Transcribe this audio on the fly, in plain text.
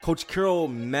Coach Carroll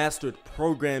mastered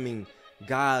programming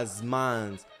guys'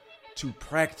 minds to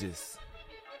practice.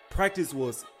 Practice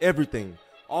was everything.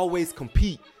 Always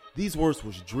compete. These words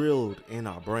was drilled in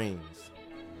our brains.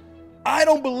 I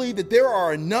don't believe that there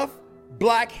are enough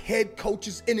black head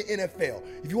coaches in the NFL.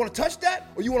 If you want to touch that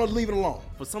or you want to leave it alone.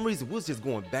 For some reason, we was just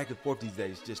going back and forth these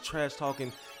days, just trash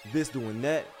talking, this, doing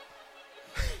that.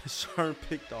 Sherm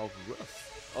picked off Russ.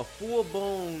 A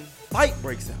full-blown fight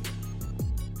breaks out.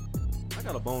 I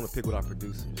got a bone to pick with our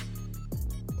producers.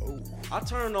 Oh. I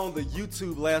turned on the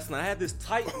YouTube last night. I had this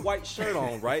tight white shirt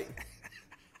on, right?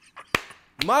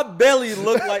 My belly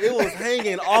looked like it was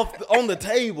hanging on the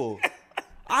table.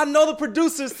 I know the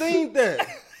producer seen that.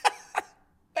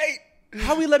 Hey.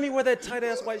 How he let me wear that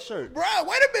tight-ass white shirt? Bro,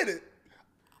 wait a minute.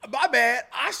 My bad.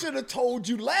 I should have told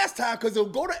you last time because it'll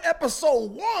go to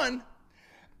episode 1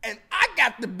 and I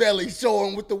got the belly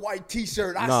showing with the white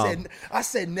T-shirt. I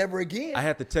said never again. I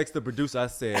had to text the producer. I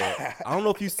said, I don't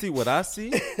know if you see what I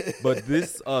see, but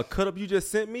this cut-up you just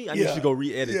sent me, I need you to go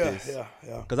re-edit this.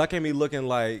 Yeah. Because I can't be looking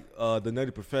like the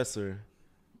Nutty Professor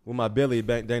with my belly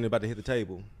back down about to hit the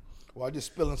table. Well, I'm just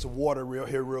spilling some water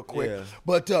real quick. Yeah.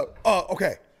 But,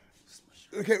 okay.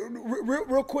 Okay,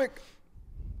 real quick.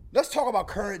 Let's talk about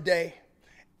current day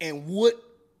and what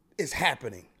is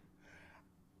happening.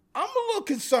 I'm a little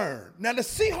concerned. Now, the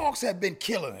Seahawks have been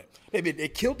killing it. They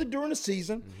killed it during the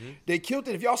season. Mm-hmm. They killed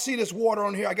it. If y'all see this water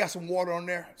on here, I got some water on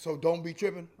there, so don't be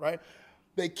tripping, right?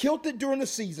 They killed it during the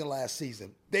season last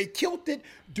season. They killed it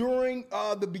during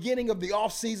the beginning of the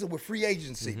offseason with free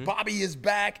agency. Mm-hmm. Bobby is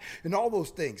back and all those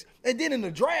things. And then in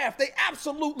the draft, they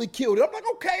absolutely killed it. I'm like,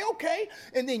 okay.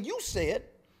 And then you said,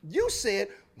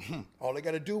 all they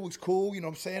got to do was cool, you know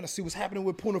what I'm saying? Let's see what's happening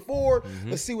with Poona Ford. Mm-hmm.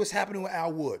 Let's see what's happening with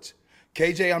Al Woods.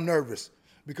 KJ, I'm nervous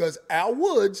because Al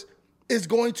Woods is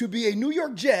going to be a New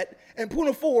York Jet and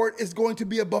Poona Ford is going to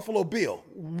be a Buffalo Bill.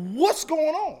 What's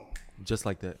going on? Just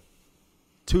like that.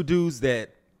 Two dudes that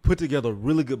put together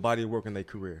really good body of work in their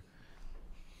career.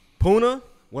 Poona,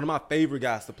 one of my favorite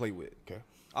guys to play with. Okay.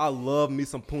 I love me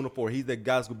some Poona Ford. He's that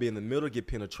guy who's going to be in the middle, get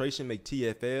penetration, make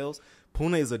TFLs.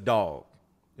 Poona is a dog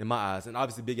in my eyes. And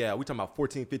obviously Big Al. We talking about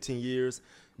 14, 15 years.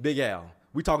 Big Al.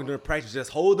 We talking during practice,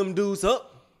 just hold them dudes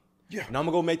up. Yeah. And I'm going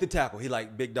to go make the tackle. He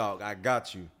like, big dog, I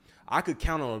got you. I could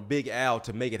count on a Big Al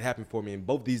to make it happen for me, and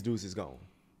both these dudes is gone.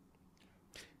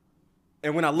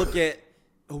 And when I look at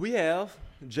who we have,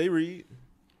 Jay Reed.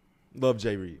 Love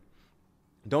Jay Reed.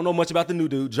 Don't know much about the new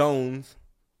dude, Jones.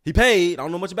 He paid. I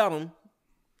don't know much about him.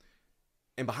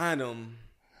 And behind him.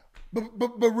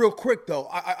 But real quick, though,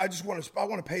 I want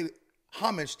to pay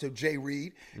homage to Jay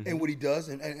Reed and what he does.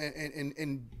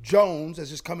 And Jones, as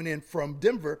just coming in from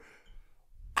Denver,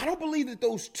 I don't believe that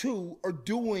those two are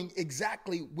doing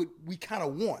exactly what we kind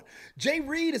of want. Jay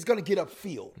Reed is going to get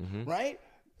upfield, right?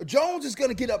 Jones is going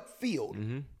to get upfield.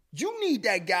 Mm-hmm. You need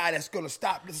that guy that's going to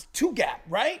stop this two gap,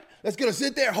 right? That's going to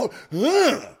sit there and hold.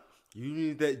 You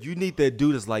need that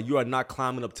dude that's like, you are not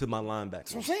climbing up to my linebacker.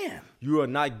 That's what I'm saying. You are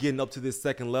not getting up to this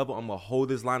second level. I'm going to hold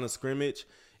this line of scrimmage,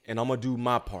 and I'm going to do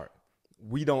my part.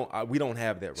 We don't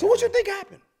have that right So what now. you think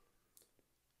happened?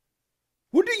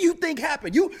 What do you think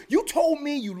happened? You told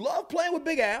me you love playing with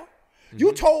Big Al. Mm-hmm.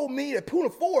 You told me that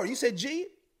Poona Ford, you said, G,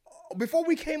 before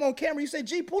we came on camera, you said,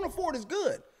 G, Poona Ford is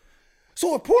good.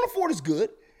 So if Poona Ford is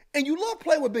good and you love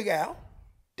playing with Big Al,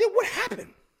 then what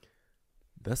happened?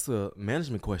 That's a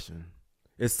management question.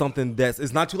 It's something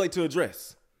it's not too late to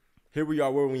address. Here we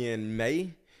are, where we in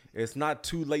May. It's not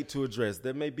too late to address.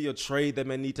 There may be a trade that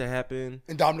may need to happen.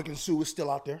 And Dominic Sue is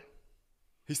still out there.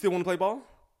 He still want to play ball?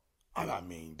 I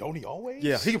mean, don't he always?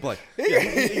 Yeah, he can play. Yeah,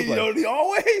 he can play. Don't he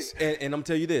always? And I'm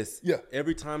telling you this. Yeah.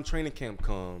 Every time training camp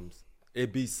comes,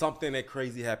 it be something that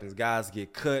crazy happens. Guys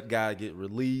get cut, guys get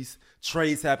released.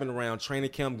 Trades happen around training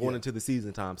camp going into the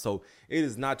season time. So it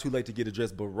is not too late to get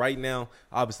addressed. But right now,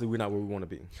 obviously, we're not where we want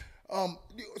to be.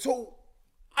 So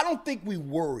I don't think we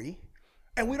worry.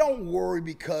 And we don't worry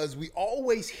because we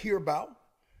always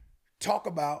talk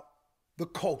about the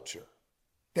culture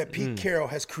that Pete Carroll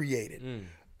has created.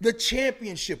 The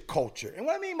championship culture. And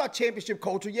what I mean by championship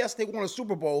culture, yes, they won a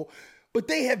Super Bowl, but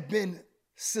they have been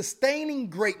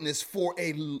sustaining greatness for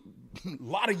a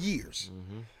lot of years.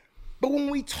 Mm-hmm. But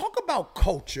when we talk about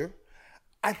culture,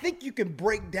 I think you can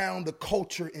break down the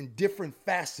culture in different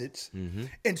facets. Mm-hmm.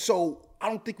 And so I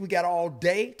don't think we got all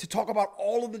day to talk about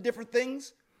all of the different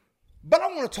things, but I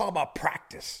want to talk about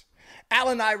practice.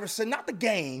 Allen Iverson, not the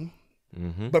game,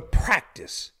 but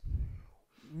practice.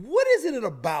 What is it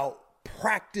about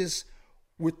practice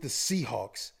with the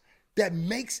Seahawks that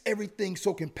makes everything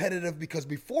so competitive? Because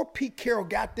before Pete Carroll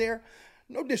got there,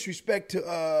 no disrespect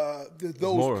to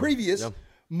those previous,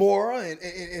 Mora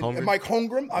and Mike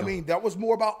Holmgren. I mean, that was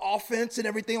more about offense and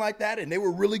everything like that, and they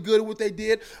were really good at what they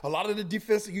did. A lot of the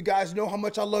defense, you guys know how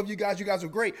much I love you guys. You guys are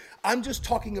great. I'm just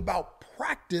talking about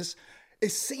practice.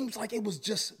 It seems like it was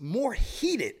just more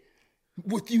heated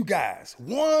with you guys.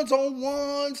 Ones on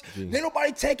ones. Ain't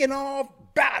nobody taking off.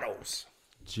 Battles.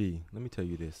 Let me tell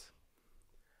you this.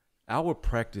 Our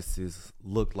practices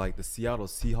look like the Seattle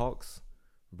Seahawks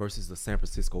versus the San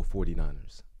Francisco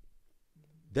 49ers.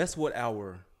 That's what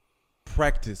our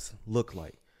practice look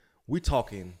like. We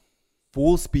talking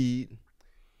full speed.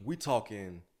 We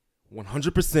talking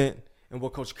 100%. And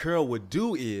what Coach Carroll would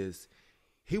do is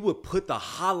he would put the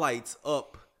highlights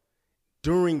up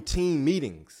during team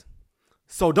meetings.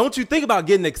 So don't you think about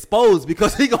getting exposed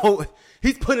because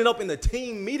he's putting it up in the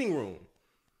team meeting room.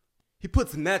 He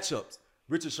puts matchups.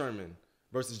 Richard Sherman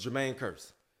versus Jermaine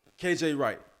Kearse. KJ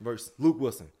Wright versus Luke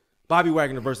Wilson. Bobby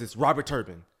Wagner versus Robert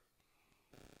Turbin.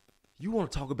 You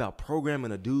want to talk about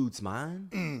programming a dude's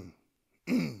mind?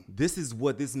 This is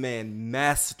what this man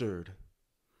mastered.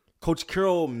 Coach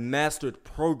Carroll mastered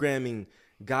programming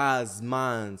guys'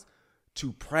 minds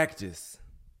to practice.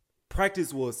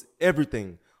 Practice was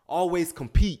everything. Always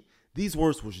compete. These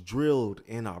words was drilled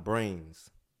in our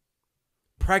brains.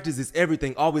 Practice is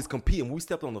everything. Always compete. And when we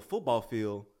stepped on the football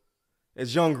field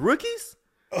as young rookies,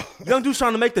 young dudes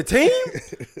trying to make the team?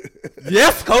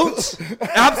 Yes, coach.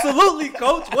 Absolutely,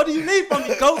 coach. What do you need from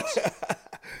me, coach?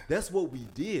 That's what we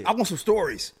did. I want some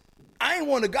stories. I ain't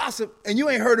want to gossip, and you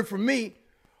ain't heard it from me,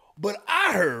 but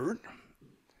I heard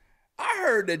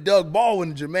that Doug Baldwin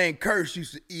and Jermaine Kearse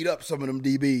used to eat up some of them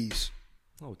DBs.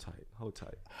 Hold tight.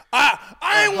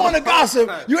 I ain't want to gossip.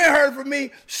 You ain't heard from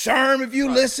me. Sherm, if you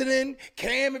listening.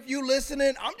 Cam, if you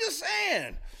listening. I'm just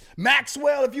saying.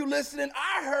 Maxwell, if you listening.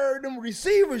 I heard them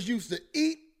receivers used to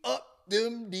eat up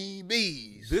them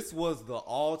DBs. This was the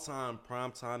all-time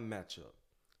primetime matchup.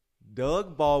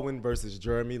 Doug Baldwin versus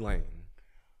Jeremy Lane.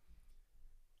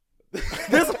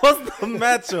 This was the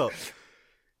matchup.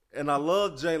 And I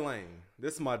love Jay Lane.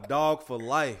 This is my dog for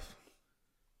life.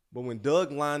 But when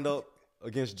Doug lined up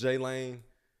against Jay Lane,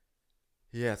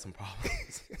 he had some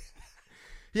problems.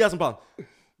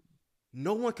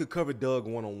 No one could cover Doug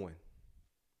one-on-one.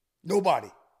 Nobody.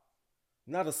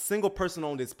 Not a single person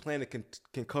on this planet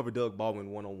can cover Doug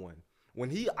Baldwin one-on-one. When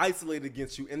he isolated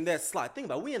against you in that slot, think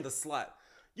about it, we in the slot.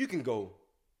 You can go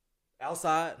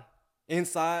outside,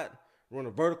 inside, run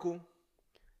a vertical.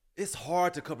 It's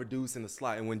hard to cover dudes in the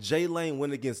slot. And when Jay Lane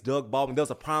went against Doug Baldwin, that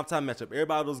was a primetime matchup.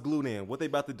 Everybody was glued in. What they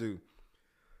about to do?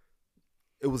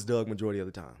 It was Doug majority of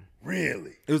the time.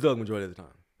 Really? It was Doug majority of the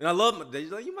time. And I love him.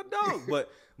 Like, you my dog.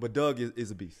 But Doug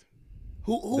is a beast.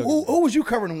 Who was you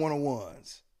covering in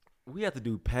one-on-ones? We had to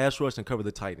do pass rush and cover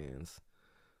the tight ends.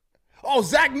 Oh,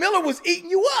 Zach Miller was eating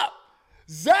you up.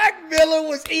 Zach Miller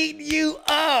was eating you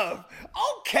up.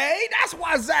 Okay, that's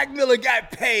why Zach Miller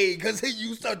got paid, because he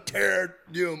used to tear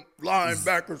them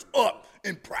linebackers up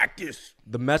in practice.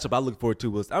 The matchup I look forward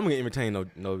to was, I'm going to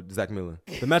entertain no Zach Miller.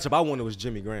 The matchup I wanted was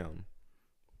Jimmy Graham.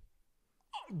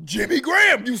 Jimmy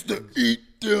Graham used to eat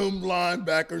them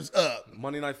linebackers up.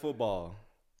 Monday Night Football.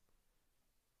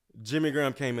 Jimmy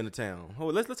Graham came into town. Oh,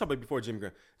 let's talk about before Jimmy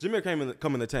Graham. Jimmy Graham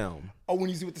come into town. Oh, when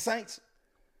he's with the Saints?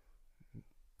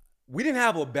 We didn't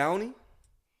have a bounty,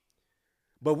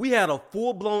 but we had a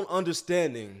full-blown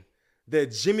understanding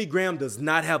that Jimmy Graham does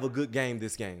not have a good game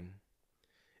this game.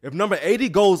 If number 80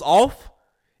 goes off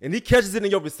and he catches it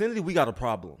in your vicinity, we got a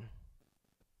problem.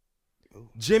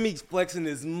 Jimmy's flexing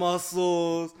his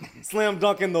muscles, slam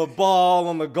dunking the ball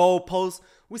on the goalpost.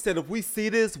 We said, if we see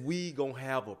this, we gonna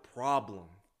have a problem.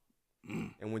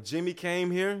 And when Jimmy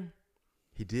came here,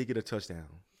 he did get a touchdown.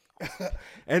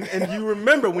 and you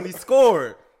remember when he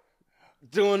scored,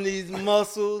 doing these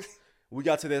muscles, we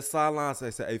got to that sideline, so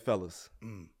they said, hey, fellas,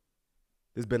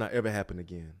 this better not ever happen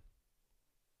again.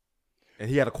 And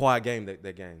he had a quiet game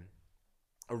that game.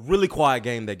 A really quiet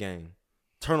game that game.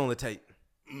 Turn on the tape.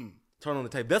 Turn on the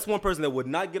tape. That's one person that would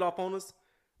not get off on us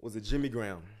was a Jimmy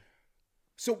Graham.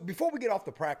 So before we get off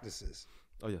the practices,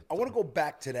 I want to go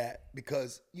back to that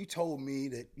because you told me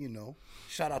that,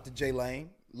 shout out to Jay Lane.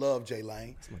 Love Jay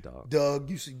Lane. That's my dog. Doug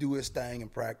used to do his thing in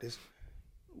practice.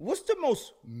 What's the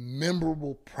most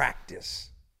memorable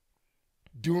practice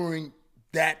during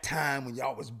that time when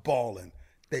y'all was balling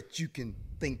that you can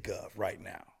think of right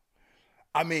now?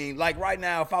 I mean, like right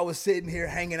now, if I was sitting here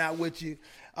hanging out with you,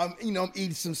 I'm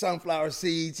eating some sunflower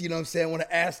seeds, I want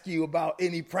to ask you about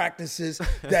any practices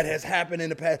that has happened in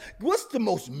the past. What's the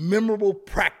most memorable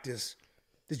practice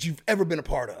that you've ever been a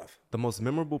part of? The most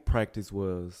memorable practice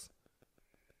was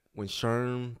when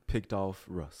Sherm picked off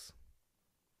Russ.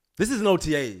 This is an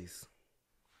OTAs.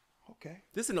 Okay.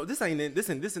 This in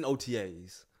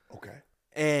OTAs. Okay.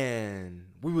 And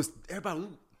everybody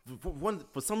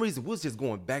for some reason we was just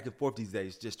going back and forth these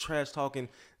days, just trash talking,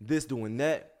 this doing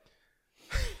that.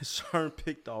 Sherm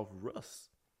picked off Russ.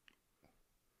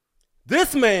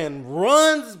 This man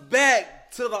runs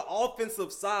back to the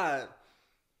offensive side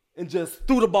and just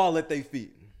threw the ball at their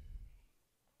feet.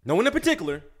 No one in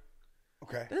particular.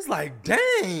 Okay. It's like,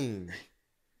 dang.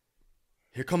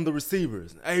 Here come the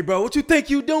receivers. Hey, bro, what you think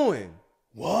you doing?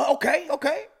 What?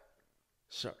 Okay.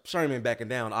 Sherman backing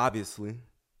down, obviously.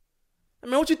 I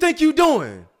mean, what you think you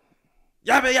doing?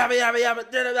 Yabba, yabba, yabba,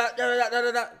 yabba, da da da da da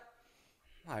da da.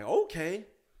 Like, okay.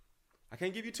 I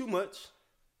can't give you too much.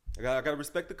 I gotta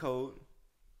respect the code.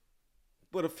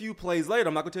 But a few plays later,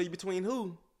 I'm not gonna tell you between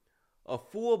who. A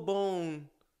full-blown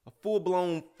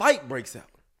fight breaks out.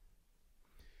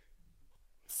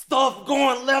 Stuff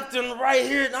going left and right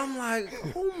here. And I'm like,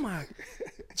 oh my.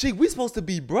 Gee, we supposed to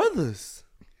be brothers.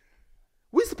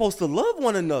 We supposed to love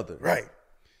one another. Right.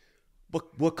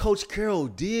 But what Coach Carroll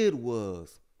did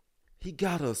was he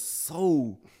got us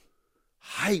so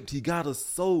hyped. He got us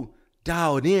so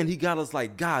dialed in. He got us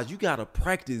like, guys, you got to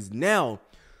practice now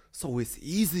so it's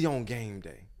easy on game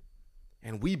day.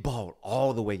 And we bought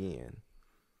all the way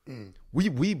in.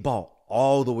 We bought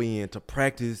all the way in. To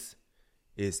practice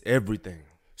is everything.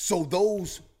 So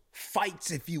those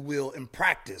fights, if you will, in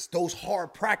practice, those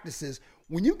hard practices,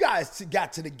 when you guys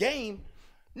got to the game,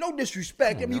 no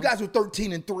disrespect. I mean, you guys were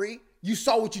 13-3. You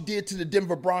saw what you did to the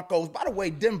Denver Broncos. By the way,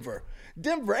 Denver,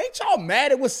 ain't y'all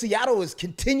mad at what Seattle is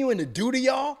continuing to do to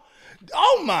y'all?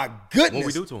 Oh, my goodness.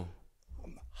 What we do to them?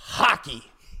 Hockey.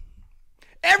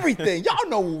 Everything. Y'all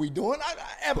know what we doing.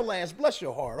 Avalanche, bless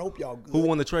your heart. I hope y'all good. Who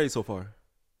won the trade so far?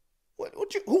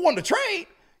 Who won the trade?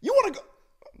 You want to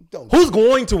go? Who's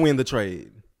going to win the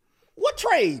trade? What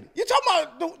trade? You talking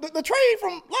about the trade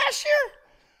from last year?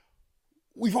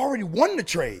 We've already won the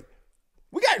trade.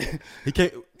 We got. He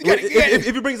can't. If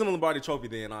he brings him a Lombardi Trophy,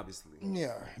 then obviously.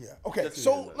 Yeah. Okay.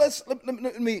 So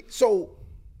let me. So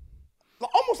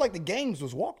almost like the games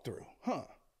was walked through, huh?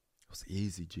 It was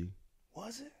easy, G.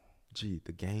 Was it? G,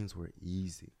 the games were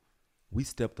easy. We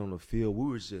stepped on the field. We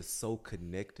were just so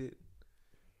connected.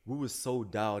 We were so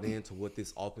dialed into what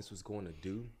this offense was going to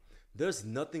do. There's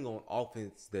nothing on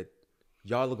offense that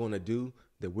y'all are going to do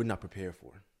that we're not prepared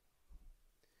for.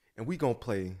 And we going to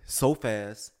play so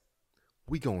fast.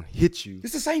 We going to hit you.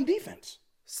 It's the same defense.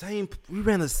 We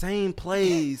ran the same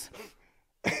plays.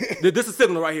 This is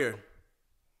signal right here.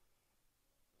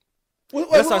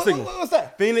 That's our signal. What's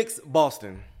that? Phoenix,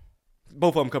 Boston.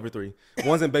 Both of them cover 3.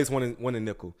 One's in base, one in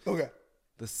nickel. Okay.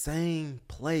 The same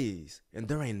plays, and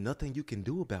there ain't nothing you can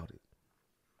do about it.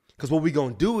 Because what we're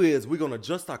going to do is we're going to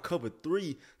adjust our cover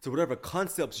 3 to whatever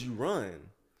concepts you run.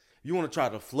 You want to try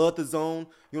to flood the zone.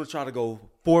 You want to try to go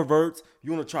forwards.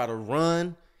 You want to try to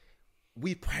run.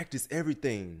 We practice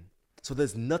everything. So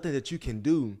there's nothing that you can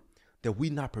do that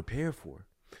we're not prepared for.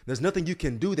 There's nothing you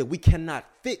can do that we cannot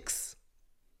fix.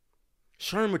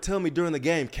 Sherman would tell me during the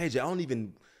game, KJ,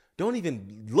 don't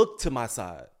even look to my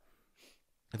side.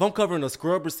 If I'm covering a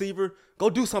scrub receiver, go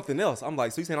do something else. I'm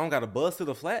like, so you saying I don't got to buzz to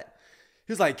the flat?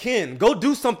 He's like, Ken, go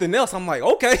do something else. I'm like,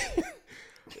 okay.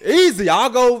 Easy. I'll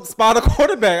go spot a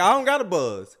quarterback. I don't got to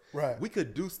buzz. Right. We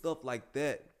could do stuff like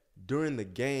that during the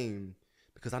game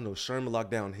because I know Sherman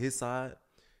locked down his side.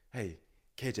 Hey,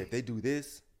 KJ, if they do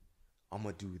this, I'm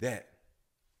going to do that.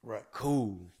 Right.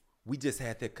 Cool. We just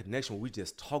had that connection where we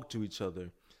just talked to each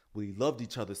other. We loved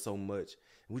each other so much.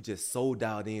 And we just so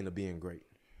dialed in to being great.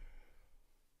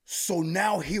 So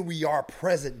now here we are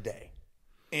present day.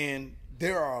 And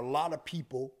there are a lot of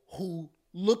people who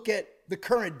look at the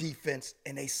current defense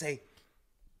and they say,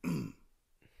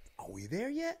 are we there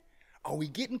yet? Are we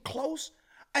getting close?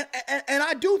 And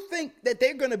I do think that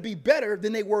they're going to be better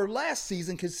than they were last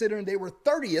season, considering they were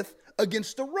 30th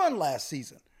against the run last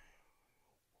season.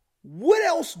 What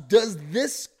else does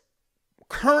this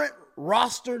current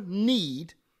roster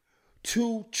need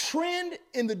to trend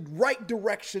in the right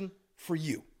direction for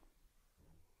you?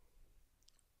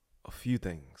 A few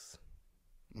things.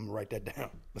 I'm going to write that down.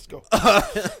 Let's go.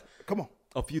 Come on.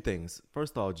 A few things.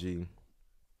 First of all, G,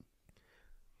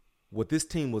 what this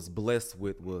team was blessed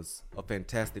with was a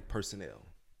fantastic personnel.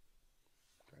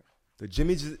 Okay. The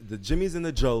Jimmies and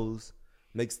the Joes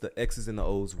makes the X's and the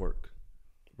O's work,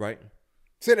 right?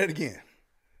 Say that again.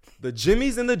 The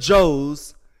Jimmies and the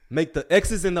Joes make the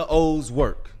X's and the O's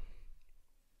work.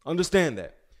 Understand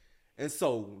that. And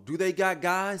so, do they got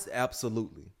guys?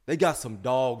 Absolutely. They got some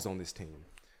dogs on this team.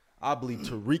 I believe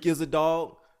Tariq is a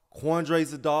dog.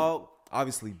 Quandre's a dog.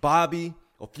 Obviously, Bobby.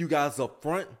 A few guys up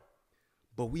front.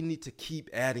 But we need to keep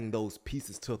adding those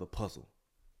pieces to the puzzle.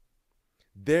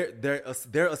 They're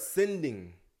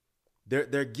ascending.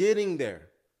 They're getting there.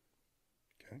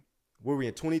 Okay. Were we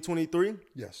in 2023?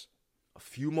 Yes. A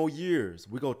few more years,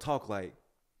 we're gonna talk like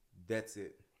that's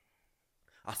it.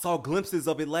 I saw glimpses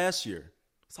of it last year.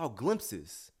 I saw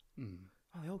glimpses. I'm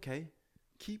like, okay,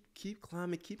 keep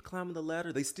climbing the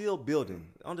ladder. They still building.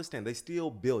 Understand? They still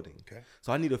building. Okay.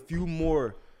 So I need a few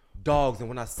more dogs. And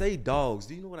when I say dogs,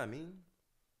 do you know what I mean?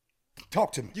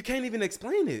 Talk to me. You can't even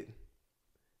explain it.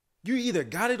 You either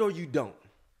got it or you don't.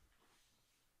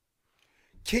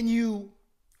 Can you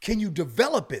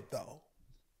develop it though?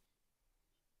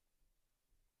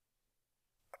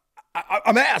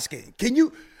 I'm asking. Can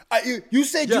you? You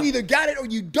said you either got it or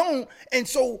you don't, and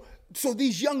so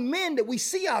these young men that we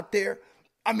see out there,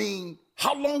 I mean,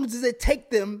 how long does it take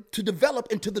them to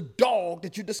develop into the dog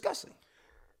that you're discussing?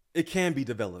 It can be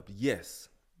developed, yes,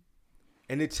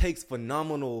 and it takes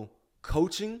phenomenal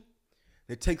coaching.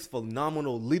 It takes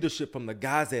phenomenal leadership from the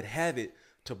guys that have it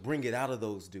to bring it out of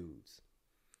those dudes.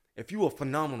 If you're a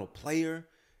phenomenal player,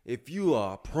 if you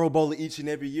are a Pro Bowler each and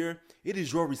every year, it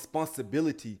is your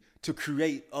responsibility to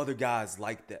create other guys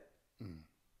like that.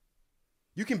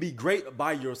 You can be great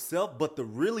by yourself, but the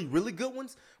really, really good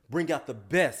ones bring out the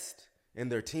best in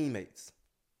their teammates.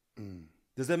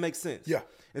 Does that make sense? Yeah.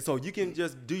 And so you can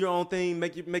just do your own thing,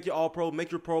 make your All-Pro,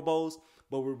 make your Pro Bowls.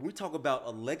 But when we talk about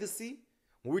a legacy,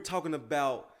 when we're talking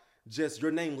about just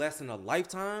your name lasting a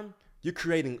lifetime, you're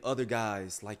creating other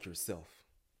guys like yourself.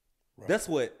 Right. That's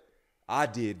what I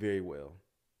did very well.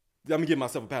 Let me give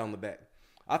myself a pat on the back.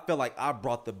 I felt like I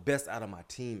brought the best out of my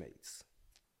teammates.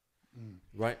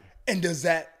 Right? And does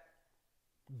that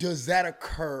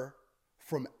occur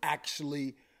from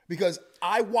actually, because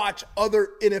I watch other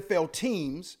NFL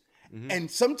teams and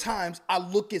sometimes I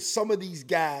look at some of these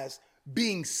guys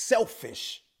being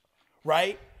selfish,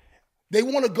 right? They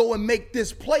want to go and make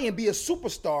this play and be a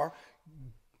superstar,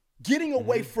 getting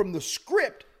away from the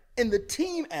script and the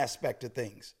team aspect of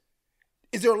things.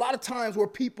 Is there a lot of times where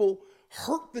people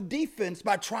hurt the defense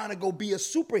by trying to go be a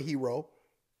superhero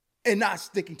and not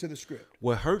sticking to the script?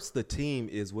 What hurts the team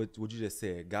is what you just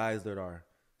said, guys that are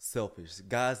selfish,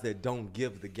 guys that don't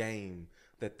give the game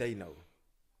that they know,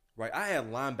 right? I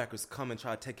had linebackers come and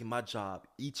try taking my job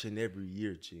each and every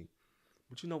year, G.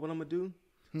 But you know what I'm going to do?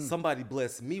 Somebody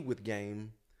bless me with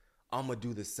game, I'm going to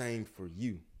do the same for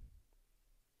you.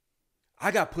 I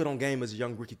got put on game as a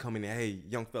young rookie coming in. Hey,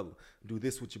 young fella, do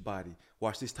this with your body.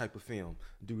 Watch this type of film.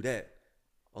 Do that.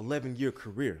 11-year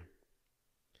career.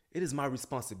 It is my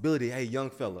responsibility. Hey, young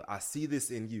fella, I see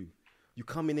this in you. You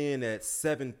coming in at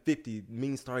 750,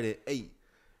 mean start at 8.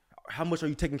 How much are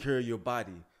you taking care of your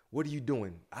body? What are you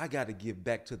doing? I got to give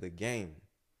back to the game.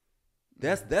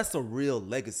 That's a real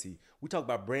legacy. We talk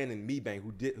about Brandon Meebang,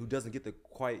 who doesn't get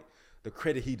the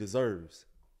credit he deserves.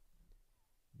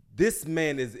 This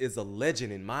man is a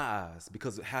legend in my eyes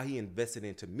because of how he invested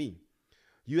into me.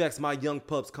 You ask my young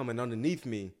pups coming underneath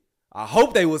me, I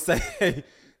hope they will say,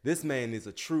 this man is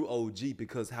a true OG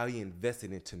because how he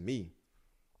invested into me.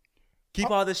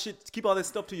 Keep all this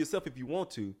stuff to yourself if you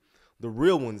want to. The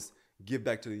real ones give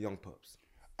back to the young pups.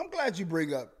 I'm glad you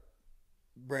bring up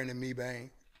Brandon Meebang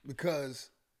because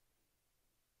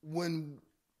when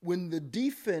the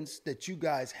defense that you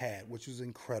guys had, which was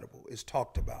incredible, is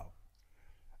talked about,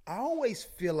 I always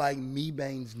feel like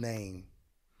Meebang's name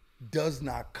does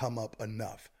not come up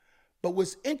enough. But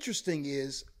what's interesting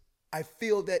is I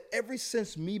feel that ever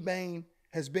since Meebang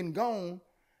has been gone,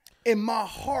 in my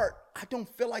heart, I don't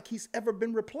feel like he's ever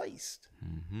been replaced.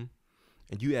 Mm-hmm.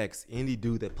 And you ask any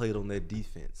dude that played on that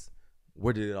defense,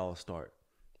 where did it all start?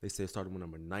 They said it started with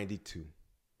number 92.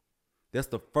 That's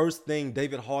the first thing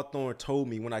David Hawthorne told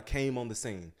me when I came on the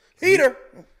scene. Heater!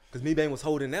 Because Meebang was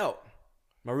holding out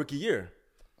my rookie year.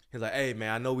 He's like, hey,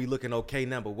 man, I know we looking okay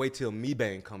now, but wait till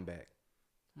Meebang come back.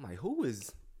 I'm like,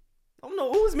 I don't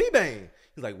know, who is Meebang?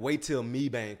 He's like, wait till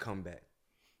Meebang come back.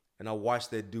 And I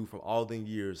watched that dude from all the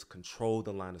years control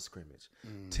the line of scrimmage.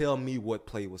 Tell me what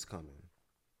play was coming.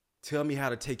 Tell me how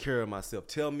to take care of myself.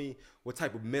 Tell me what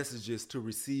type of messages to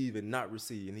receive and not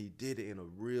receive. And he did it in a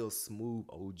real smooth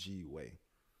OG way.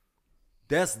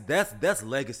 That's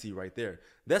legacy right there.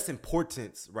 That's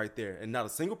importance right there. And not a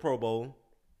single Pro Bowl,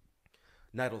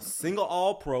 not a single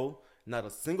All-Pro, not a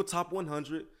single top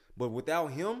 100. But without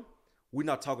him, we're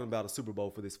not talking about a Super Bowl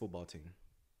for this football team.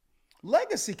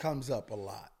 Legacy comes up a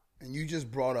lot. And you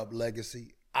just brought up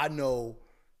legacy. I know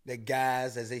that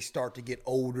guys, as they start to get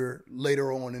older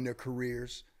later on in their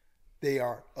careers, they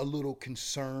are a little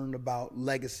concerned about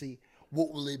legacy.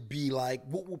 What will it be like?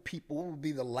 What will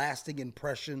be the lasting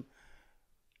impression?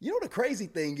 You know, the crazy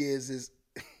thing is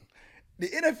The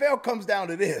NFL comes down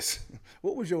to this.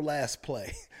 What was your last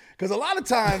play? Because a lot of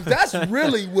times that's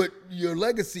really what your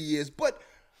legacy is. But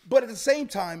at the same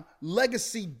time,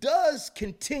 legacy does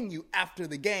continue after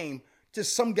the game.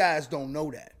 Just some guys don't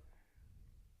know that.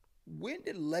 When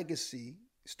did legacy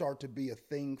start to be a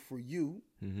thing for you?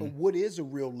 Mm-hmm. And what is a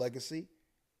real legacy?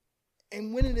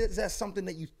 And when is that something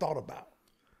that you thought about?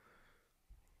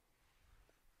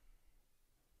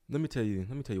 Let me tell you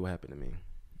what happened to me.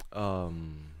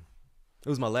 It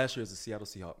was my last year as a Seattle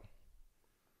Seahawk.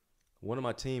 One of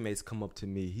my teammates come up to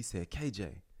me. He said, KJ,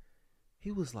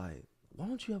 he was like, why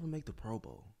don't you ever make the Pro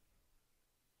Bowl?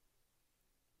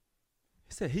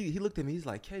 He said, he looked at me. He's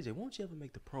like, KJ, why don't you ever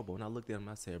make the Pro Bowl? And I looked at him and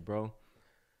I said, bro,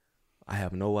 I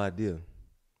have no idea.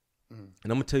 And I'm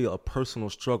going to tell you a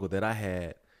personal struggle that I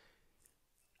had.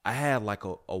 I had like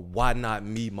a why not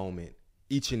me moment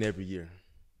each and every year.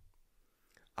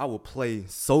 I would play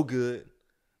so good.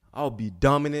 I would be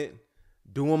dominant,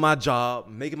 doing my job,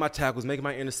 making my tackles, making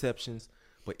my interceptions.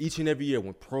 But each and every year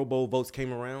when Pro Bowl votes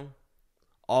came around,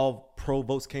 all pro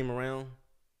votes came around,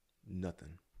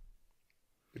 nothing.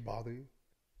 It bother you?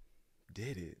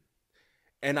 Did it?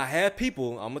 And I had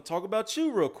people, I'm going to talk about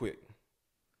you real quick.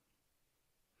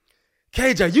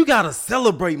 KJ, you got to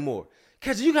celebrate more.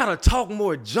 KJ, you got to talk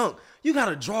more junk. You got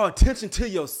to draw attention to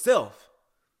yourself.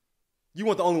 You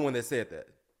weren't the only one that said that.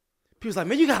 People's like,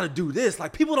 man, you got to do this.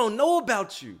 Like, people don't know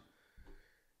about you.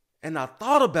 And I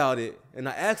thought about it, and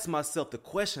I asked myself the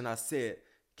question. I said,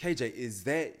 KJ, is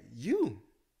that you?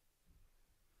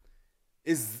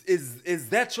 Is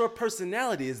that your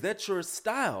personality? Is that your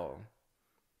style?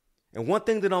 And one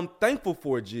thing that I'm thankful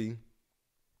for, G,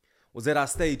 was that I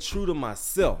stayed true to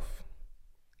myself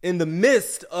in the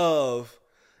midst of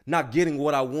not getting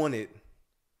what I wanted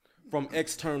from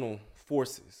external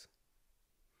forces.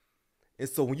 And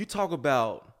so when you talk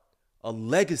about a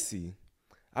legacy,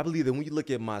 I believe that when you look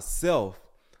at myself,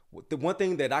 the one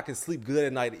thing that I can sleep good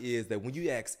at night is that when you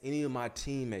ask any of my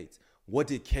teammates, what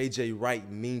did KJ Wright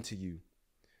mean to you?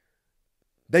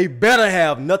 They better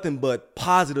have nothing but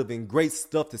positive and great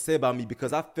stuff to say about me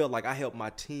because I felt like I helped my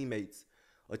teammates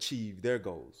achieve their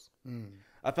goals.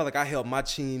 I felt like I helped my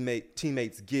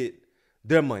teammates get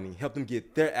their money, help them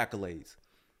get their accolades.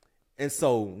 And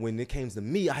so when it came to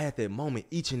me, I had that moment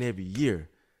each and every year.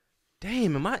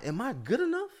 Damn, am I good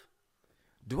enough?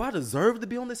 Do I deserve to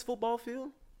be on this football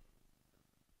field?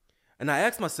 And I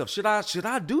asked myself, should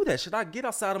I do that? Should I get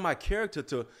outside of my character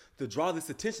to draw this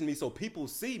attention to me so people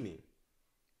see me?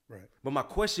 Right. But my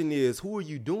question is, who are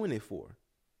you doing it for?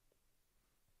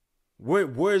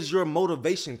 Where's your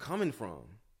motivation coming from?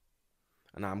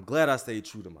 And I'm glad I stayed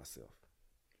true to myself.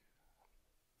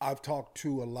 I've talked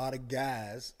to a lot of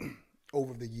guys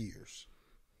over the years.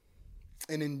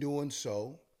 And in doing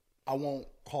so, I won't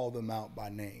call them out by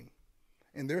name.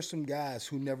 And there's some guys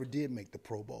who never did make the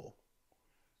Pro Bowl.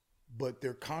 But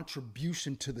their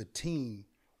contribution to the team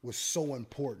was so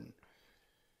important.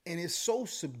 And it's so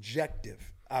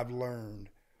subjective, I've learned,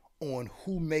 on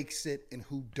who makes it and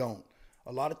who don't.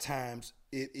 A lot of times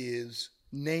it is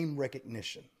name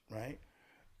recognition, right?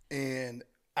 And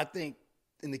I think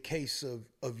in the case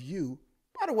of you,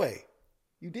 by the way,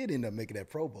 you did end up making that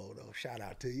Pro Bowl, though. Shout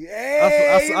out to you.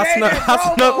 Hey, I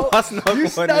snuck you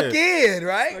snuck in,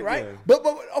 right? Okay. Right? But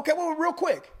okay, well, real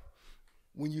quick.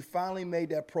 When you finally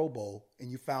made that Pro Bowl and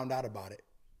you found out about it,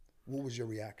 what was your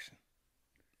reaction?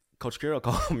 Coach Carroll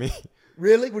called me.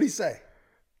 Really? What did he say?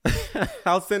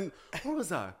 Where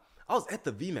was I? I was at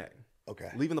the VMAC. Okay.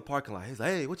 Leaving the parking lot. He's like,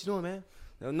 hey, what you doing, man?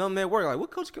 Nothing at work. Like,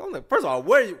 what Coach Carroll? Like, first of all,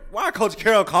 why Coach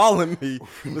Carroll calling me?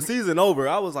 The season over.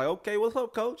 I was like, okay, what's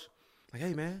up, Coach? Like,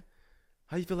 hey, man,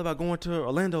 how you feel about going to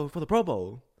Orlando for the Pro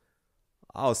Bowl?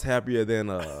 I was happier than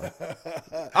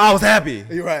I was happy.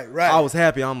 You're right. I was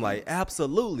happy. I'm like,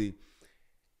 absolutely.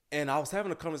 And I was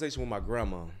having a conversation with my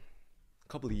grandma a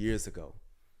couple of years ago.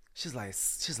 She's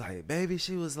like, baby,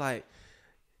 she was like,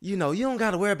 you know, you don't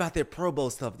got to worry about that Pro Bowl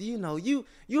stuff. You know, you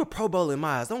a Pro Bowl in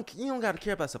my eyes. You don't got to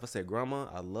care about stuff. I said, Grandma,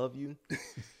 I love you.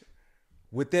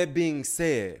 With that being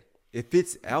said, if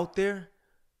it's out there,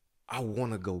 I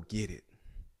want to go get it.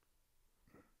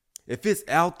 If it's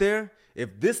out there,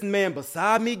 if this man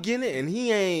beside me getting it and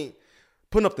he ain't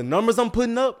putting up the numbers I'm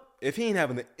putting up, if he ain't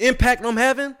having the impact I'm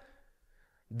having,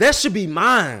 that should be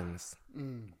mine.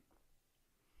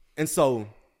 And so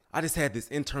I just had this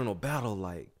internal battle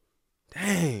like,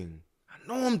 dang, I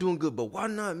know I'm doing good, but why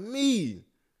not me?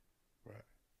 Right.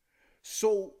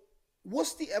 So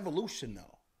what's the evolution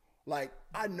though? Like,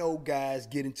 I know guys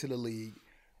get into the league,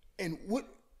 and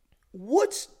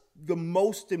what's the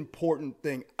most important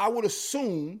thing? I would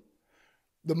assume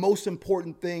the most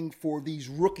important thing for these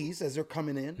rookies as they're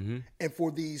coming in, and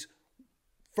for these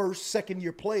first,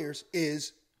 second-year players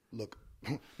is, look,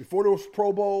 before there was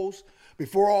Pro Bowls,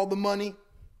 before all the money,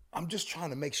 I'm just trying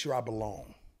to make sure I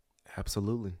belong.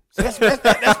 Absolutely. So that's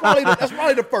probably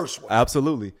the first one.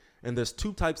 Absolutely. And there's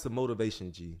two types of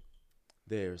motivation, G.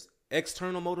 There's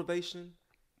external motivation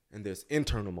and there's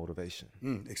internal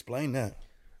motivation. Explain that.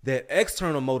 That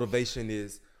external motivation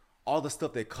is all the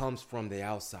stuff that comes from the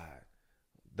outside,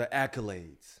 the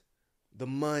accolades, the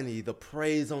money, the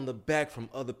praise on the back from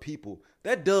other people.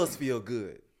 That does feel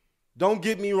good. Don't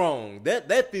get me wrong.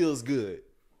 That feels good.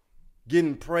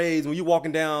 Getting praise when you're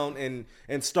walking down in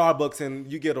Starbucks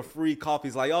and you get a free coffee.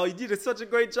 It's like, oh, you did such a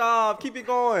great job. Keep it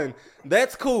going.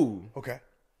 That's cool. Okay.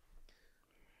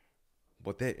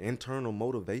 But that internal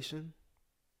motivation,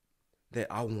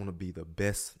 that I want to be the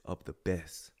best of the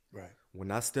best. Right.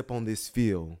 When I step on this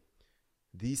field,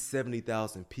 these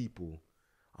 70,000 people,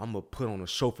 I'm going to put on a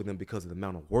show for them because of the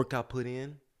amount of work I put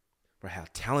in, for how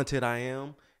talented I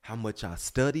am, how much I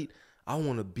studied. I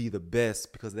want to be the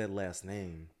best because of that last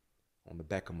name on the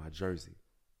back of my jersey,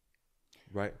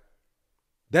 right?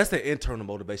 That's the internal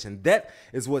motivation. That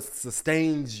is what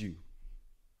sustains you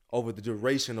over the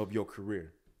duration of your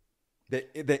career.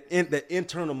 The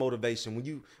internal motivation, when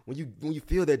you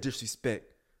feel that disrespect,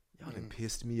 y'all done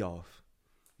pissed me off.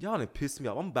 Y'all done pissed me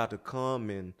off. I'm about to come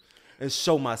and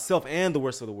show myself and the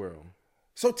rest of the world.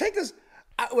 So take us.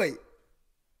 Wait.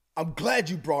 I'm glad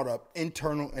you brought up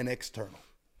internal and external.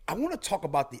 I want to talk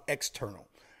about the external.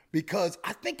 Because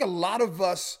I think a lot of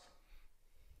us,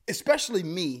 especially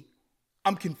me,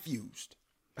 I'm confused.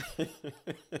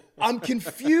 I'm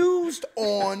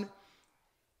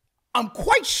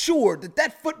quite sure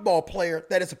that football player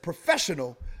that is a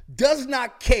professional does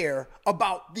not care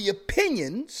about the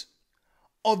opinions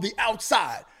of the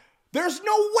outside. There's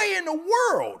no way in the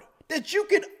world that you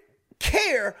can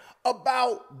care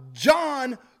about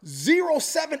John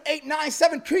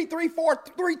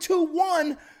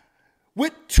 07897334321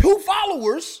 with 2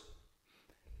 followers,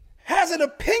 has an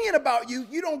opinion about you,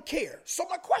 you don't care. So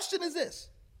my question is this.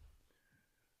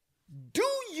 Do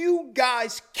you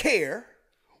guys care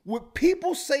what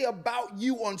people say about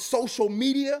you on social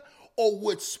media or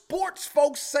what sports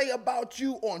folks say about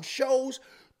you on shows?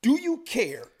 Do you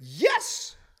care?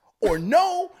 Yes or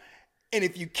no? And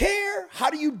if you care, how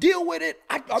do you deal with it?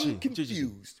 I'm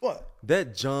confused. What?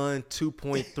 That John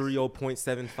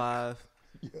 2.30.75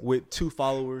 with 2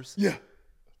 followers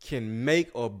can make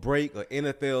or break an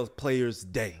NFL player's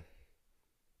day.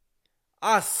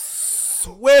 I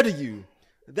swear to you,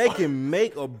 they can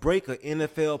make or break an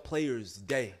NFL player's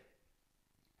day.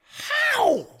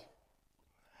 How?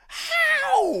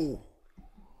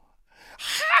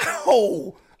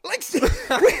 Like,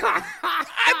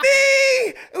 I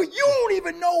mean, you don't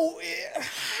even know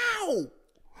how.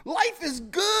 Life is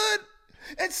good.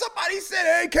 And somebody said,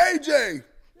 hey, KJ,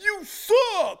 you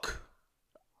suck.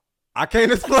 I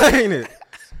can't explain it.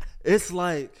 It's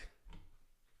like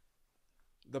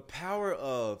the power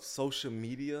of social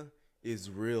media is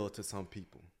real to some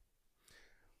people.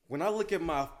 When I look at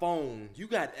my phone, you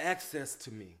got access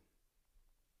to me.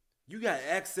 You got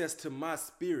access to my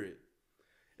spirit.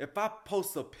 If I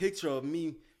post a picture of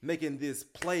me making this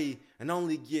play and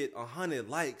only get 100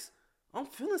 likes, I'm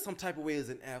feeling some type of way as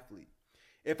an athlete.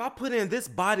 If I put in this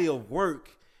body of work,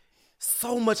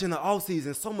 so much in the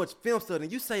offseason, so much film study,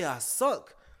 and you say I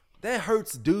suck, that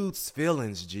hurts dudes'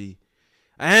 feelings, G.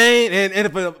 And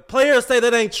if a player say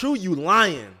that ain't true, you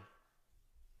lying.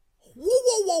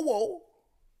 Whoa.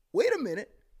 Wait a minute.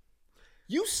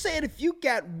 You said if you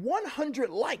got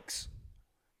 100 likes,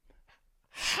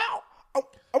 how?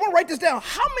 I want to write this down.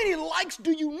 How many likes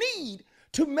do you need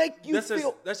to make you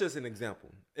feel? That's just an example.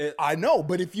 I know,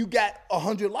 but if you got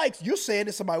 100 likes, you're saying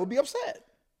that somebody would be upset.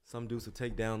 Some dudes will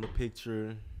take down the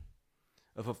picture.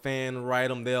 If a fan write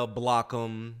them, they'll block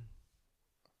them.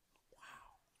 Wow.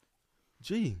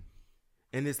 Gee.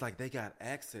 And it's like they got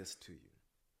access to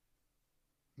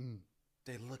you.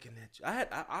 They looking at you.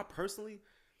 I personally,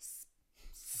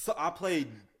 I played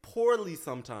poorly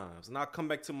sometimes, and I come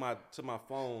back to my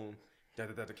phone. Catch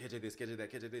it this, catch it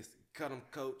that, catch it this. Cut him,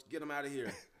 coach. Get him out of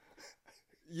here.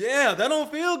 Yeah, that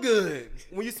don't feel good.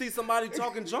 When you see somebody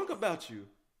talking junk about you,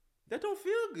 that don't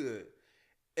feel good.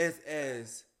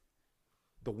 As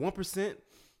the 1%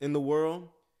 in the world,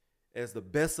 as the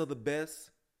best of the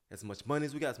best, as much money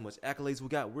as we got, as much accolades we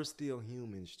got, we're still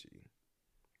humans, G.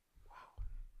 Wow.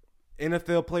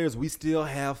 NFL players, we still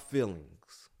have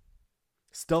feelings.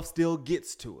 Stuff still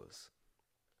gets to us.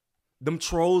 Them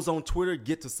trolls on Twitter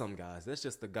get to some guys. That's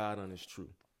just the God honest truth.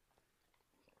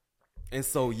 And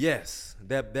so, yes,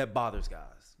 that bothers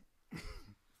guys.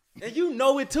 And you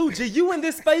know it too, G. You in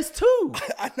this space too.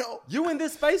 I know. You in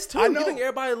this space too. I know. You think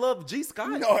everybody love G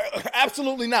Scott? No,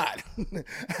 absolutely not.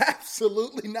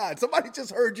 Absolutely not. Somebody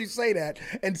just heard you say that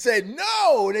and said,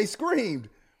 no, and they screamed.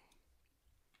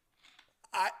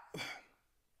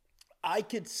 I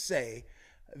could say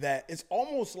that it's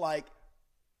almost like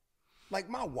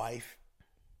my wife,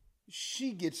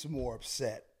 she gets more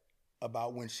upset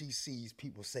about when she sees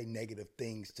people say negative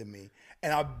things to me.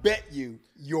 And I bet you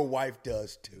your wife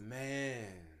does too. Man.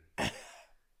 I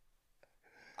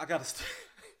got to...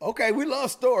 Okay, we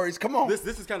love stories. Come on. This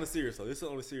is kind of serious, though. This is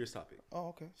on a serious topic. Oh,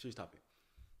 okay. Serious topic.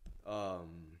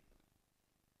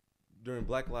 During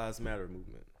Black Lives Matter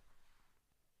movement,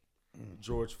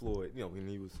 George Floyd, when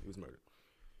he was murdered,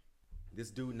 this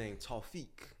dude named Tawfiq,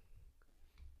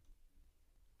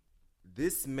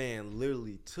 this man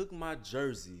literally took my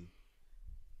jersey.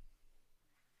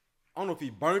 I don't know if he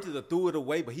burnt it or threw it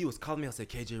away, but he was calling me. I said,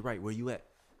 KJ Wright, where you at?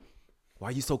 Why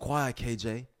are you so quiet,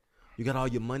 KJ? You got all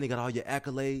your money, got all your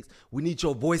accolades. We need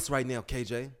your voice right now,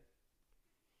 KJ.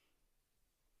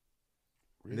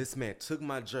 Really? This man took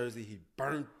my jersey. He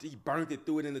burnt it,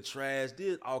 threw it in the trash,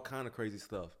 did all kind of crazy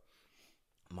stuff.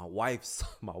 My wife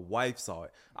saw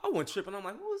it. I wasn't tripping. I'm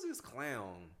like, who is this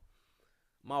clown?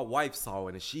 My wife saw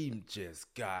it, and she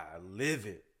just got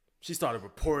livid. She started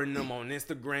reporting them on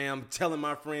Instagram, telling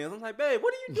my friends. I'm like, babe,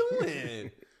 what are you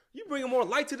doing? You bringing more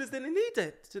light to this than it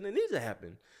needs to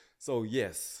happen. So,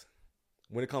 yes,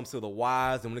 when it comes to the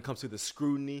whys and when it comes to the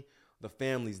scrutiny, the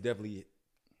families definitely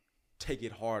take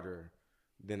it harder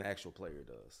than the actual player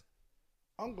does.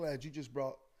 I'm glad you just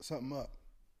brought something up.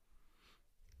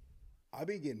 I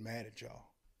be getting mad at y'all.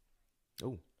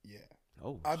 Oh. Yeah.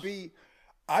 Oh. I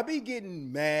be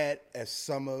getting mad at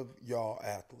some of y'all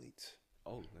athletes.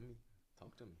 Oh, let me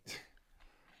talk to me.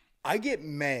 I get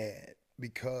mad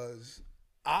because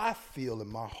I feel in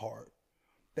my heart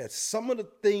that some of the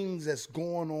things that's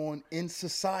going on in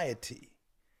society,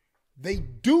 they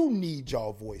do need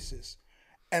y'all voices.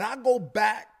 And I go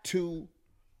back to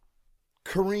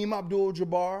Kareem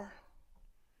Abdul-Jabbar,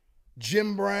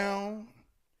 Jim Brown,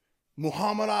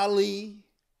 Muhammad Ali,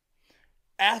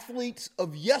 athletes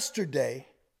of yesterday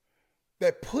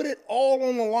that put it all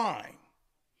on the line.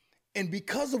 And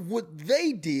because of what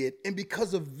they did and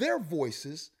because of their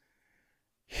voices,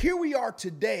 here we are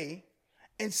today.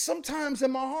 And sometimes in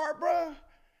my heart, bruh,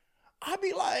 I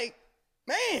be like,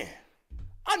 man,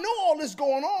 I know all this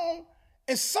going on,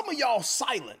 and some of y'all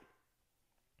silent.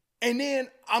 And then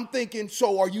I'm thinking,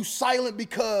 so are you silent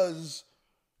because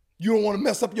you don't want to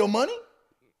mess up your money?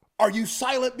 Are you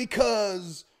silent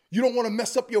because you don't want to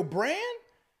mess up your brand?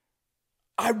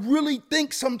 I really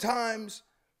think sometimes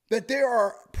that there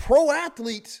are pro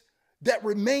athletes that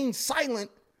remain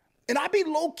silent, and I be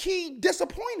low-key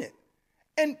disappointed.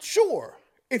 And sure,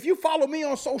 if you follow me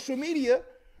on social media,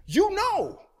 you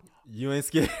know. You ain't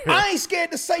scared. I ain't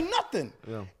scared to say nothing.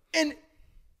 Yeah. And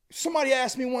somebody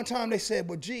asked me one time, they said,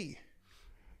 well, gee,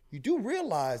 you do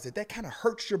realize that kind of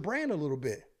hurts your brand a little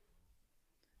bit.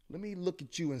 Let me look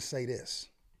at you and say this.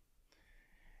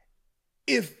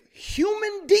 If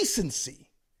human decency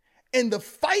and the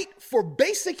fight for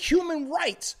basic human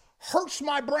rights hurts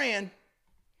my brand,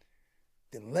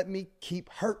 then let me keep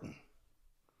hurting.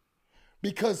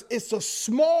 Because it's a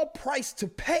small price to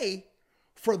pay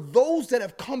for those that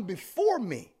have come before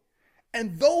me.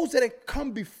 And those that have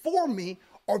come before me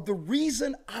are the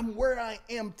reason I'm where I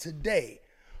am today.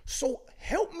 So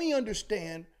help me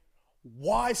understand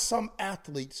why some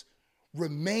athletes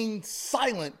remain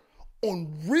silent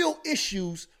on real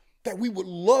issues that we would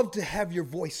love to have your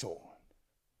voice on.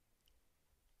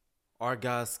 Are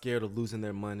guys scared of losing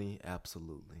their money?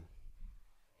 Absolutely.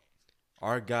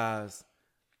 Are guys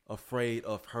afraid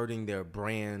of hurting their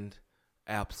brand?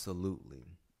 Absolutely.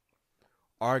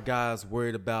 Are guys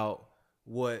worried about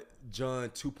what John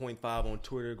 2.5 on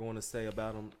Twitter going to say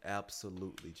about them?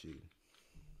 Absolutely, G.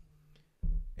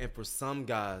 And for some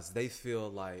guys, they feel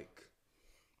like,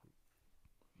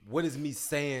 what is me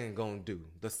saying going to do?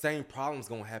 The same problem's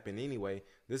going to happen anyway.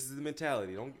 This is the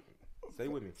mentality. Don't stay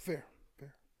with me. Fair.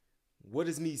 What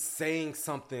is me saying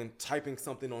something, typing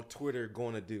something on Twitter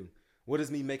going to do? What is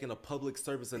me making a public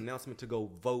service announcement to go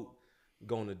vote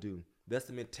going to do? That's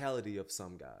the mentality of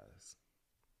some guys,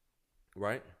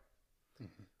 right?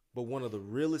 Mm-hmm. But one of the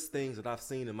realest things that I've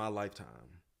seen in my lifetime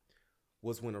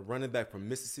was when a running back from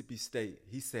Mississippi State,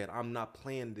 he said, I'm not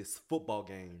playing this football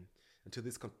game until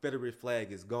this Confederate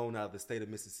flag is gone out of the state of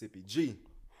Mississippi. G.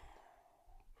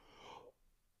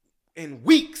 In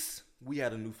weeks, we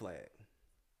had a new flag.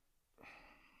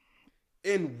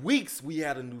 In weeks, we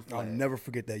had a new flag. I'll never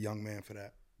forget that young man for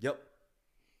that. Yep.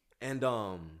 And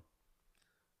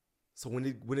So when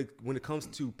it comes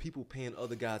to people paying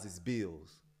other guys'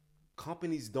 bills,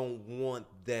 companies don't want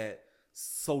that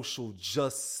social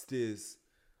justice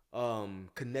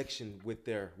connection with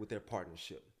their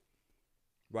partnership,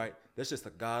 right? That's just a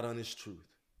God honest truth.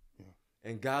 Yeah.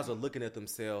 And guys are looking at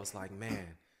themselves like, man,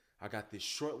 I got this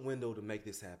short window to make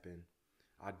this happen.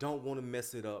 I don't want to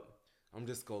mess it up. I'm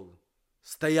just going to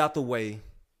stay out the way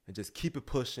and just keep it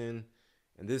pushing.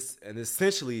 And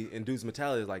essentially, in dude's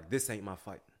mentality is like, this ain't my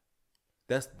fight.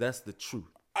 That's the truth.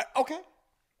 Okay.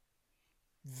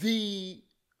 The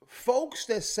folks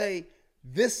that say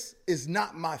this is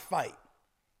not my fight,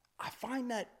 I find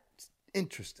that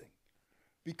interesting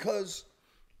because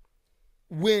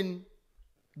when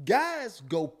guys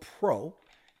go pro,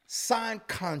 sign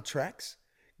contracts,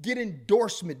 get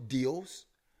endorsement deals,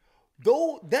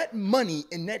 though that money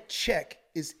in that check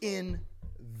is in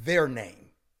their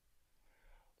name.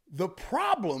 The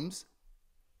problems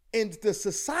and the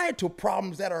societal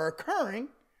problems that are occurring,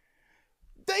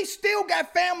 they still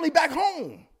got family back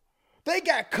home. They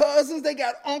got cousins, they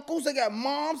got uncles, they got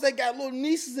moms, they got little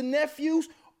nieces and nephews,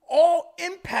 all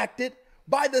impacted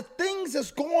by the things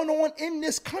that's going on in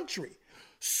this country.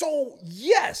 So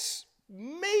yes,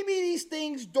 maybe these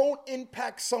things don't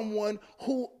impact someone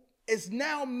who is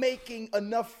now making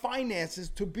enough finances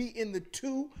to be in the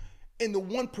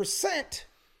 1%.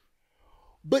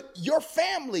 But your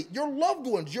family, your loved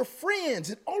ones, your friends,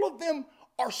 and all of them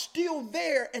are still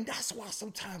there. And that's why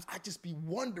sometimes I just be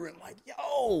wondering like,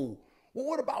 yo, well,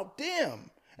 what about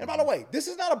them? And by the way, this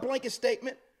is not a blanket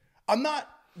statement.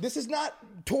 This is not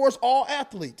towards all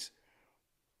athletes.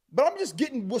 But I'm just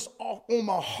getting what's on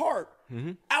my heart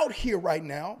out here right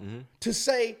now to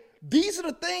say, these are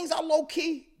the things I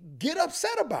low-key get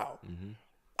upset about.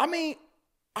 I mean,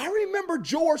 I remember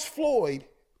George Floyd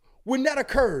when that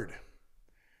occurred.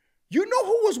 You know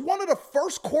who was one of the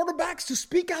first quarterbacks to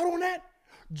speak out on that?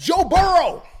 Joe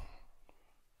Burrow.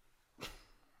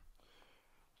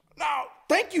 Now,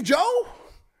 thank you, Joe.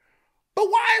 But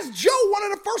why is Joe one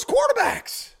of the first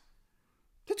quarterbacks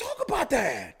to talk about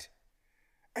that?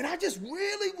 And I just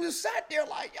really was sat there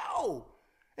like, yo.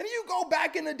 And you go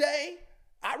back in the day,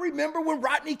 I remember when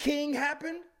Rodney King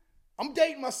happened. I'm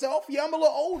dating myself. Yeah, I'm a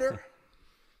little older.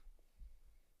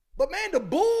 But man, the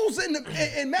Bulls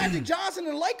and Magic Johnson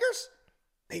and Lakers,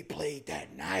 they played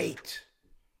that night.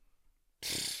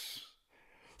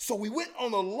 So we went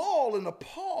on a lull and a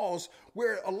pause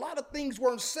where a lot of things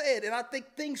weren't said. And I think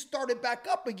things started back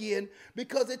up again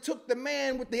because it took the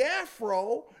man with the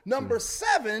afro, number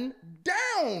 7,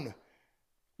 down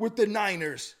with the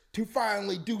Niners to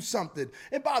finally do something.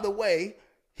 And by the way,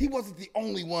 he wasn't the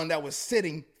only one that was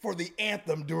sitting for the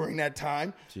anthem during that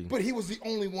time, but he was the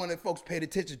only one that folks paid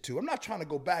attention to. I'm not trying to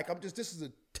go back. This is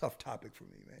a tough topic for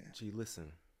me, man. Gee,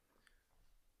 listen.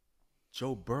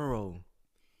 Joe Burrow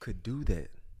could do that.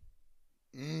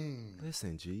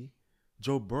 Listen, G.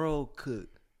 Joe Burrow could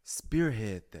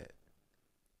spearhead that.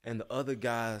 And the other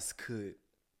guys could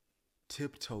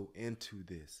tiptoe into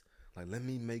this. Like, let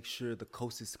me make sure the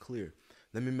coast is clear.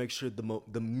 Let me make sure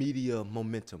the media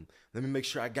momentum. Let me make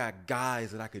sure I got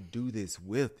guys that I could do this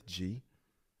with, G.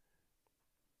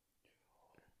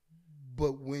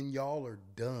 But when y'all are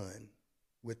done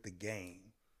with the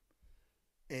game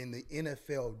and the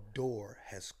NFL door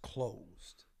has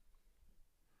closed,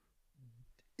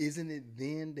 isn't it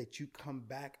then that you come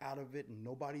back out of it and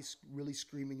nobody's really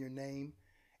screaming your name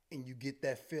and you get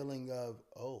that feeling of,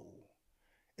 oh,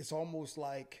 it's almost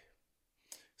like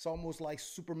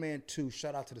Superman 2.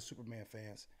 Shout out to the Superman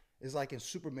fans. It's like in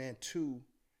Superman 2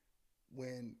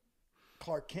 when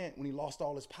Clark Kent, when he lost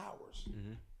all his powers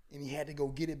and he had to go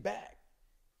get it back.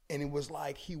 And it was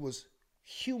like he was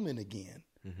human again.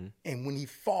 And when he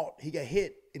fought, he got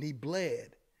hit and he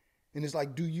bled. And it's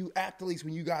like, do you athletes,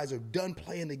 when you guys are done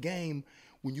playing the game,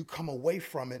 when you come away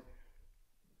from it,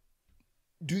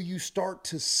 do you start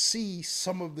to see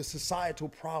some of the societal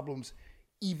problems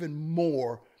even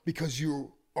more because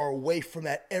you are away from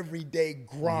that everyday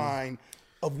grind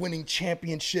of winning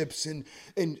championships and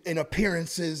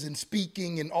appearances and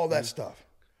speaking and all that stuff?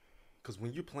 Because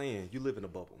when you're playing, you live in a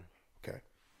bubble. Okay.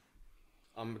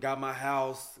 Got my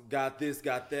house, got this,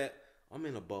 got that. I'm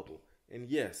in a bubble. And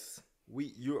yes,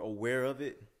 you're aware of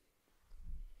it,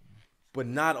 but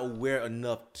not aware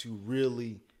enough to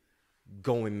really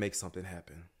go and make something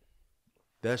happen.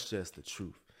 That's just the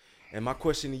truth. And my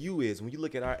question to you is, when you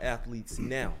look at our athletes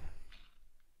now,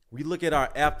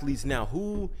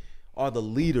 who are the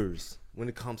leaders when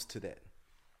it comes to that?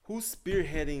 Who's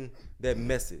spearheading that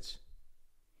message,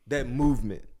 that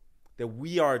movement that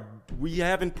we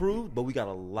have improved, but we got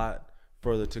a lot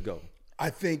further to go? I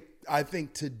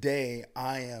think today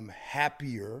I am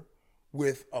happier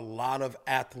with a lot of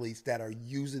athletes that are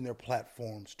using their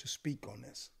platforms to speak on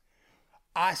this.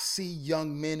 I see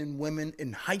young men and women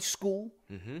in high school,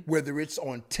 whether it's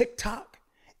on TikTok,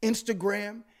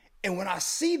 Instagram, and when I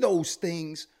see those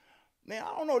things, man,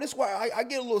 I don't know. That's why I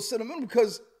get a little sentimental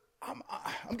because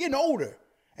I'm getting older,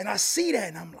 and I see that,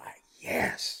 and I'm like,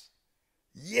 yes,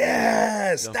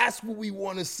 that's what we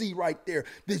want to see right there.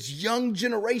 This young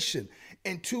generation,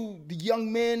 and to the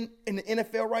young men in the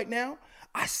NFL right now,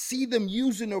 I see them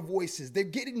using their voices. They're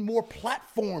getting more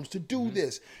platforms to do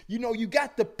this. You know, you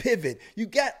got the Pivot. You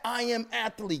got I Am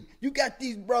Athlete. You got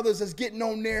these brothers that's getting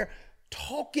on there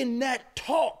talking that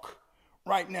talk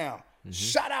right now.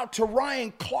 Shout out to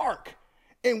Ryan Clark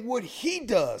and what he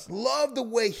does. Love the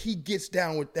way he gets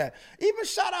down with that. Even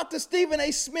shout out to Stephen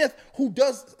A. Smith, who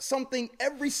does something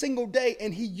every single day,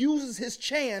 and he uses his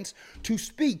chance to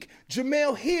speak.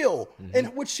 Jamel Hill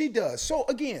and what she does. So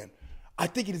again, I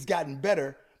think it has gotten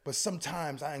better, but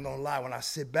sometimes I ain't gonna lie, when I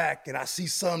sit back and I see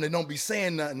some that don't be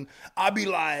saying nothing, I be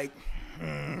like,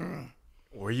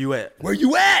 Where you at? Where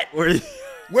you at?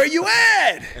 Where you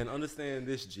at? And understand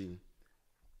this, G.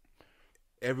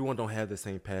 Everyone don't have the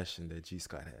same passion that G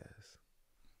Scott has.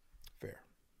 Fair.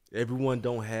 Everyone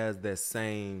don't have that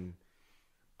same,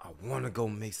 I want to go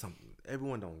make something.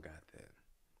 Everyone don't got that.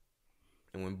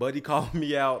 And when Buddy called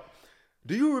me out,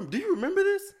 do you remember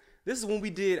this? This is when we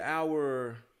did I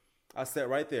sat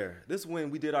right there. This is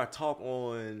when we did our talk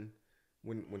on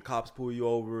when cops pull you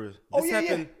over. This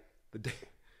happened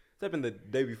the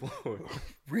day before.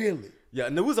 Really? Yeah,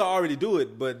 and it was already do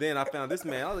it, but then I found this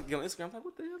man. I was like, on Instagram, I'm like,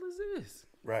 what the hell is this?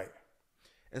 Right.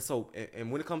 And so,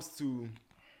 and when it comes to,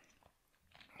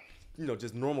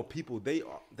 just normal people, they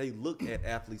look at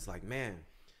athletes like, man,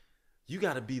 you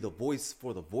got to be the voice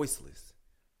for the voiceless.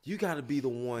 You got to be the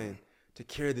one to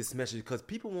carry this message because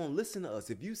people won't listen to us.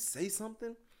 If you say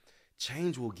something,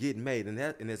 change will get made. And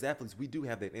as athletes, we do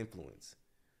have that influence.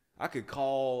 I could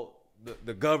call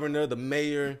the governor, the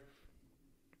mayor.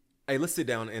 Hey, let's sit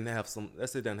down and have a talk.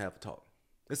 Let's sit down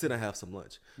and have some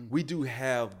lunch. We do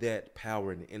have that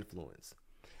power and influence.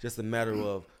 Just a matter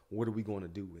of what are we going to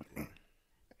do with it?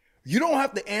 You don't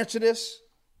have to answer this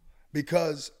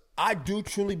because I do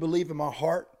truly believe in my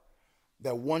heart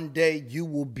that one day you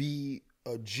will be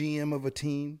a GM of a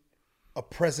team, a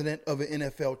president of an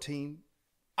NFL team.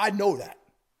 I know that.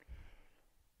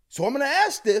 So I'm going to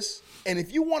ask this, and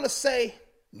if you want to say,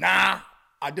 nah,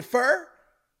 I defer,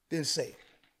 then say it.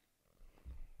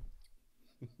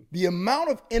 The amount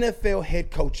of NFL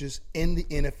head coaches in the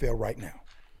NFL right now,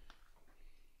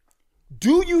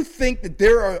 do you think that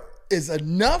there is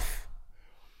enough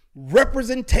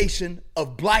representation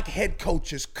of black head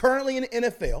coaches currently in the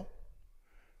NFL?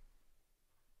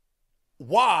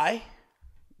 Why?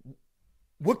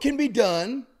 What can be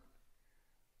done?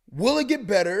 Will it get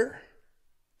better?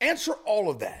 Answer all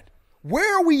of that.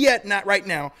 Where are we at right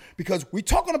now? Because we're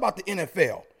talking about the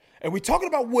NFL and we're talking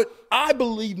about what I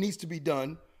believe needs to be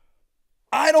done.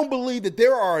 I don't believe that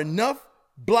there are enough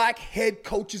black head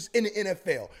coaches in the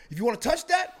NFL. If you want to touch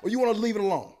that or you want to leave it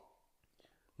alone.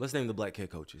 Let's name the black head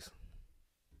coaches.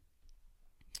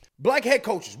 Black head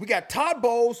coaches. We got Todd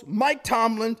Bowles, Mike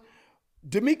Tomlin,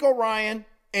 D'Amico Ryan,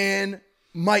 and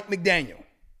Mike McDaniel.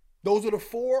 Those are the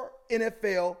 4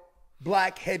 NFL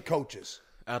black head coaches.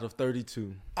 Out of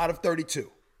 32.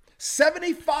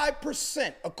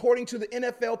 75%, according to the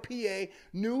NFLPA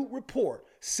new report,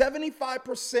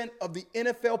 75% of the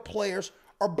NFL players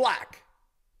are black.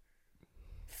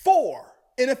 4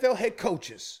 NFL head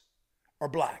coaches are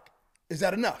black. Is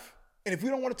that enough? And if we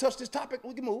don't want to touch this topic,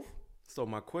 we can move. So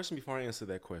my question before I answer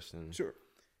that question. Sure.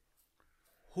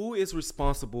 Who is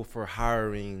responsible for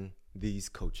hiring these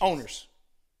coaches? Owners.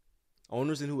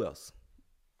 Owners and who else?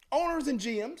 Owners and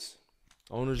GMs.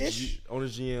 Owners,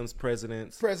 GMs,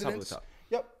 presidents. Top.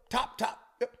 Yep. Top.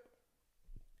 Yep.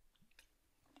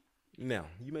 Now,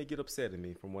 you may get upset at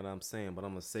me from what I'm saying, but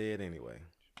I'm going to say it anyway.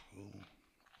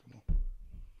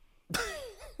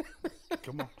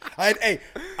 Come on. Hey,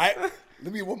 let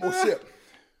me get one more sip.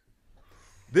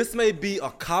 This may be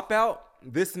a cop-out.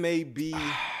 This may be,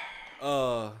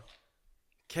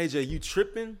 KJ, you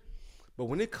tripping. But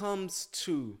when it comes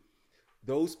to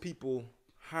those people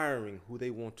hiring who they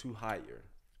want to hire,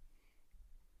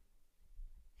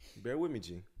 bear with me,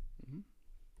 G. Mm-hmm.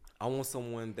 I want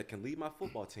someone that can lead my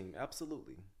football team.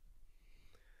 Absolutely.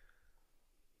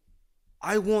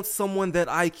 I want someone that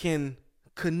I can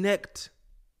connect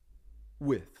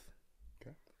with.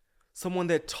 Okay. Someone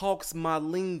that talks my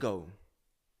lingo.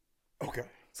 Okay.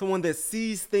 Someone that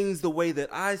sees things the way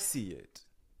that I see it.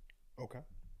 Okay.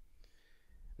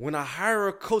 When I hire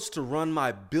a coach to run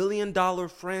my $1 billion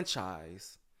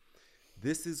franchise,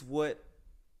 This is what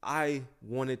I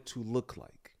want it to look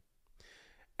like.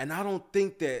 And I don't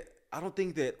think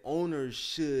that owners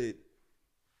should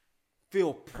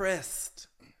feel pressed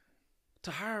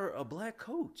to hire a black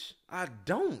coach. I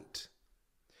don't.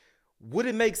 Would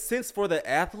it make sense for the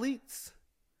athletes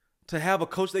to have a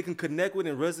coach they can connect with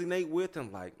and resonate with?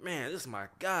 And like, man, this is my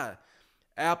guy.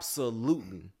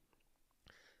 Absolutely.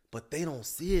 But they don't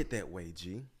see it that way,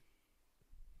 G.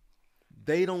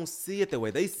 They don't see it that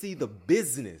way. They see the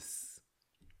business.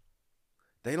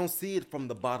 They don't see it from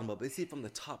the bottom up. They see it from the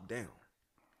top down.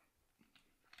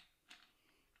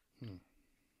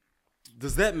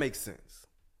 Does that make sense?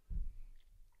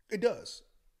 It does.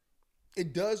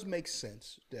 It does make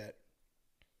sense that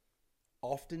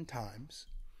oftentimes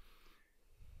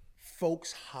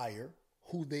folks hire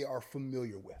who they are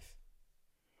familiar with.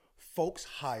 Folks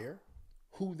hire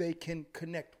who they can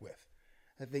connect with.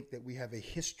 I think that we have a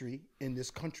history in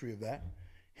this country of that,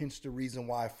 hence the reason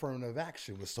why affirmative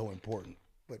action was so important.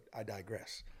 But I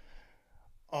digress.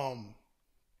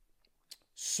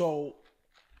 So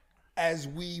as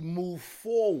we move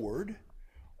forward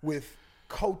with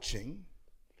coaching,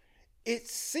 it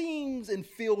seems and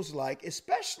feels like,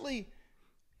 especially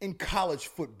in college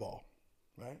football,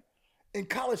 right? In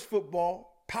college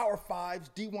football, Power Fives,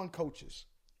 D1 coaches,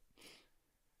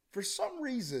 for some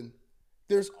reason,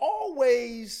 there's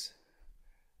always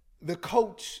the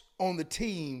coach on the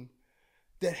team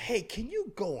that, hey, can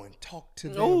you go and talk to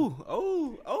them?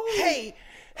 Oh. Hey,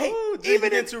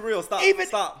 even into real. Stop.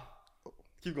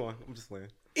 Keep going. I'm just playing.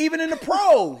 Even in the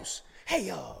pros.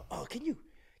 Hey, can you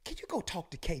go talk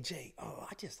to KJ? I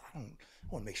want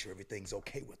to make sure everything's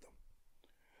okay with them.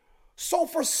 So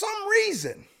for some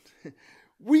reason,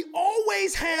 we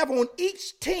always have on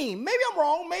each team, maybe I'm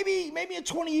wrong, maybe in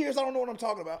 20 years, I don't know what I'm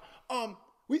talking about.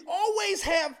 We always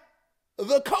have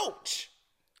the coach.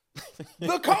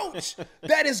 The coach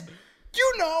that is,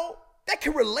 that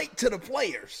can relate to the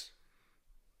players.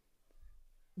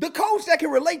 The coach that can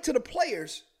relate to the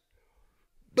players,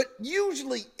 but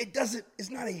usually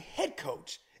it's not a head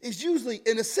coach. It's usually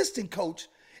an assistant coach,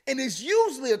 and it's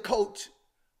usually a coach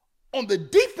on the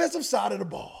defensive side of the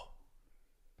ball.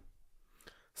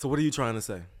 So what are you trying to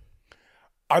say?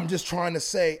 I'm just trying to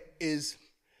say is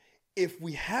if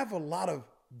we have a lot of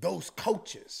those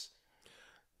coaches,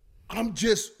 I'm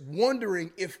just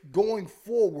wondering if going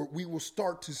forward we will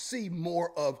start to see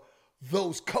more of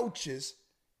those coaches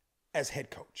as head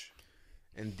coach.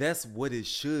 And that's what it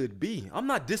should be. I'm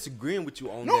not disagreeing with you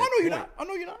on that. No, I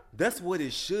know you're not. That's what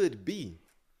it should be.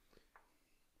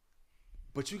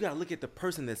 But you got to look at the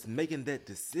person that's making that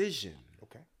decision.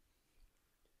 Okay.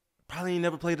 Probably ain't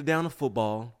never played a down of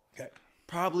football. Okay.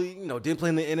 Probably, didn't play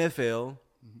in the NFL.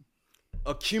 Mm-hmm.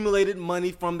 Accumulated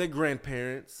money from their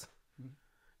grandparents.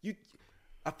 Mm-hmm.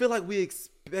 I feel like we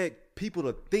expect people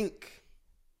to think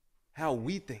how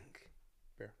we think.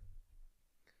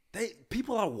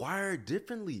 People are wired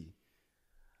differently.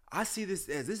 I see this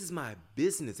is my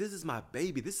business. This is my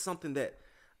baby. This is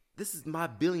my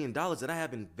 $1 billion that I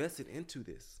have invested into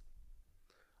this.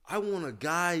 I want a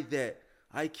guy that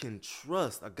I can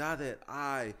trust, a guy that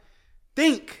I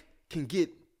think can get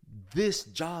this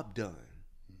job done.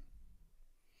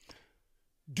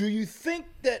 Do you think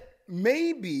that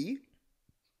maybe,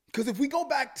 because if we go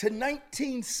back to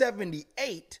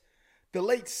 1978, the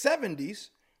late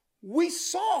 70s, we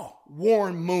saw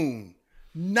Warren Moon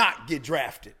not get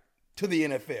drafted to the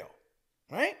NFL,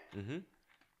 right? Mm-hmm.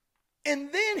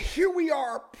 And then here we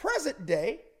are, present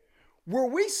day, where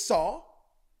we saw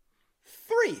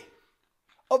 3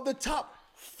 of the top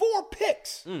 4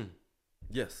 picks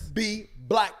be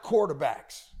black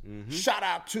quarterbacks. Mm-hmm. Shout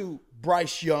out to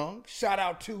Bryce Young, shout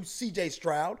out to C.J.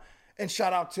 Stroud, and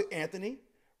shout out to Anthony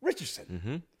Richardson.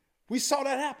 Mm-hmm. We saw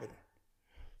that happen.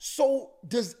 So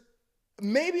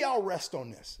maybe I'll rest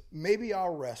on this. Maybe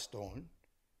I'll rest on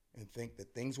and think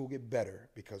that things will get better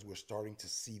because we're starting to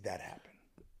see that happen.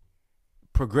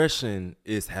 Progression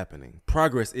is happening.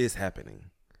 Progress is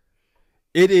happening.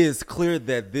 It is clear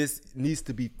that this needs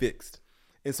to be fixed.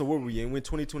 And so where we in? When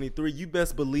 2023, you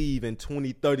best believe in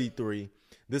 2033,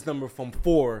 this number from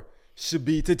 4 should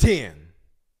be to 10.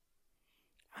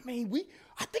 I mean,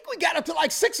 I think we got up to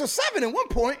like 6 or 7 at one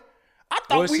point. I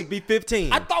thought or it should be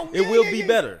 15. It will be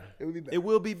better. It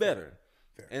will be better.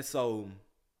 Fair. And so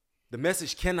the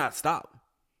message cannot stop.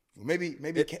 Well, maybe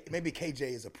KJ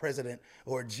is a president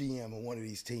or a GM of one of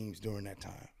these teams during that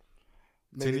time.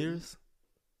 10 years?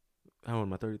 How old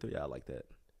am I? 33? Yeah, I like that.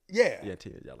 Yeah. Yeah,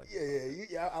 10 years. I like that.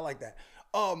 Yeah, I like that.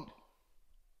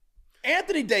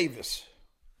 Anthony Davis.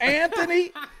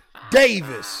 Anthony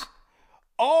Davis.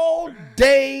 All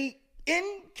day,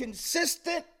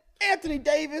 inconsistent, Anthony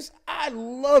Davis, I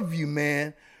love you,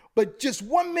 man. But just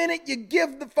 1 minute you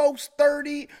give the folks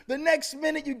 30, the next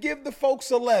minute you give the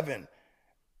folks 11.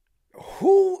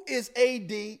 Who is AD?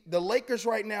 The Lakers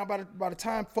right now, by the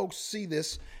time folks see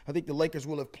this, I think the Lakers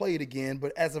will have played again.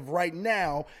 But as of right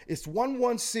now, it's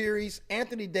 1-1 series.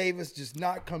 Anthony Davis does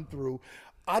not come through.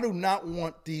 I do not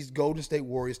want these Golden State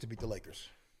Warriors to beat the Lakers.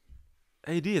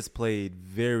 AD has played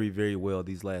very, very well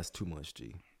these last 2 months,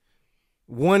 G.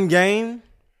 One game?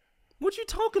 What you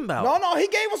talking about? No, he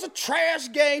gave us a trash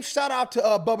game. Shout out to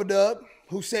Bubba Dub,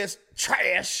 who says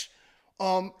trash.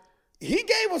 He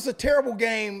gave us a terrible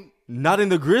game. Not in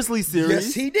the Grizzlies series.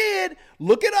 Yes, he did.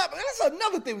 Look it up. That's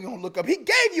another thing we're going to look up. He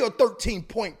gave you a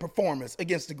 13-point performance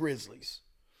against the Grizzlies.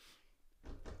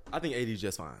 I think AD's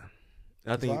just fine.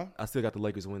 I still got the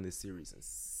Lakers win this series in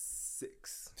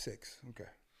 6. 6. Okay.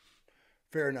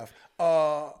 Fair enough.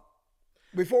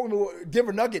 Before we move on,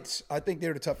 Denver Nuggets, I think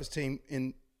they're the toughest team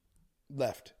in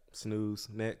left. Snooze.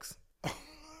 Next.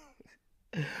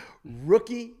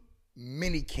 Rookie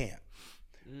mini camp.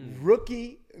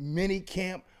 Rookie mini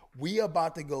camp. We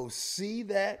about to go see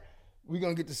that. We're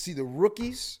going to get to see the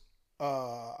rookies.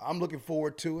 I'm looking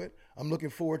forward to it. I'm looking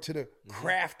forward to the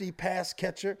crafty pass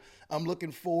catcher. I'm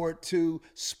looking forward to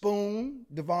Spoon,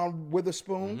 Devon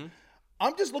Witherspoon.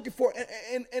 I'm just looking for,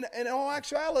 and in all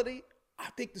actuality, I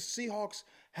think the Seahawks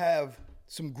have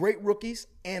some great rookies.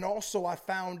 And also I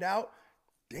found out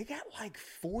they got like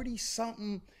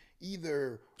 40-something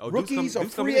either rookies or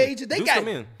free agents. They got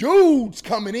dudes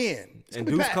coming in. And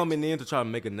dudes coming in to try to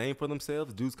make a name for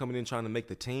themselves. Dudes coming in trying to make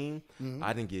the team.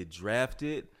 I didn't get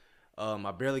drafted.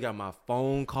 I barely got my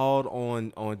phone called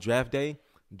on draft day.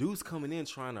 Dudes coming in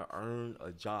trying to earn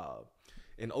a job.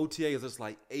 And OTA is just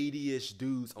like 80-ish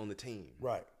dudes on the team.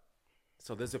 Right.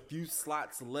 So there's a few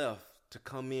slots left to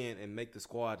come in and make the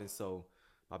squad. And so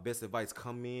my best advice,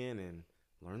 come in and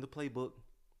learn the playbook.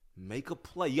 Make a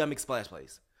play. You got to make splash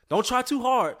plays. Don't try too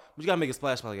hard, but you got to make a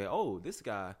splash play. Like, oh, this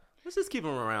guy, let's just keep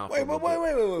him around for a little bit.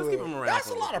 Let's keep him around. That's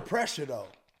a lot of pressure, though.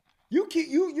 You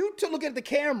to look at the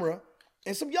camera,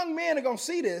 and some young men are going to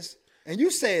see this, and you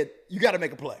said you got to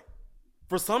make a play.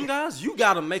 For some guys, you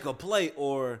got to make a play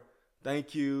or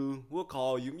thank you, we'll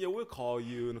call you. Yeah, we'll call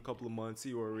you in a couple of months,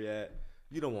 see where we're at.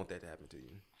 You don't want that to happen to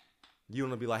you. You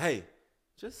want to be like, hey,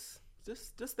 just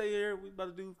stay here. We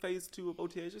about to do phase 2 of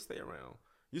OTA. Just stay around.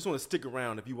 You just want to stick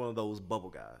around if you're one of those bubble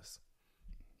guys.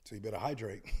 So you better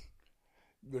hydrate.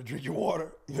 You better drink your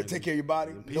water. You better take care of your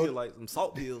body. Like some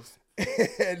salt pills.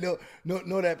 know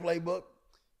that playbook.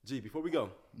 Gee, before we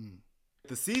go,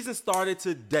 the season started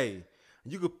today.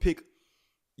 You could pick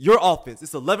your offense.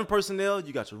 It's 11 personnel.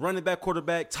 You got your running back,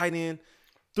 quarterback, tight end,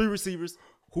 3 receivers.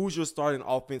 Who's your starting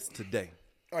offense today?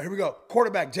 All right, here we go.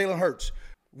 Quarterback, Jalen Hurts.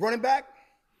 Running back,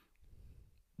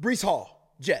 Breece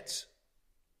Hall, Jets.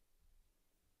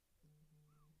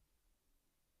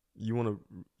 You want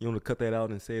to cut that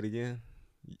out and say it again?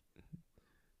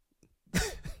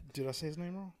 Did I say his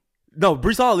name wrong? No,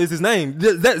 Breece Hall is his name.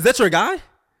 Is that your guy?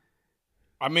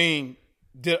 I mean,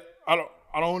 I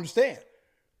don't understand.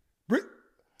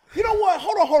 You know what?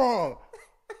 Hold on.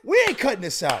 We ain't cutting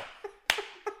this out.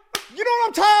 You know what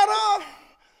I'm tired of?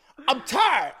 I'm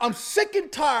tired. I'm sick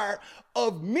and tired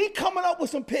of me coming up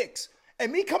with some picks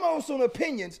and me coming up with some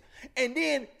opinions, and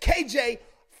then KJ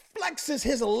flexes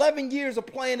his 11 years of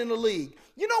playing in the league.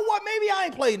 You know what? Maybe I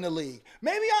ain't played in the league.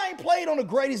 Maybe I ain't played on the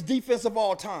greatest defense of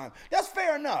all time. That's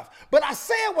fair enough. But I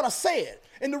said what I said.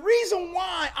 And the reason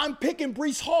why I'm picking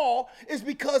Breece Hall is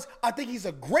because I think he's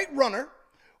a great runner.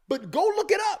 But go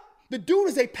look it up. The dude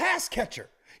is a pass catcher.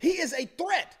 He is a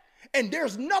threat. And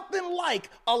there's nothing like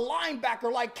a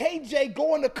linebacker like KJ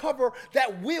going to cover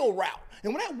that wheel route.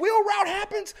 And when that wheel route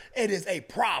happens, it is a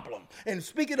problem. And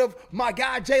speaking of my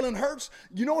guy, Jalen Hurts,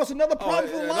 you know what's another problem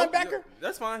for the linebacker?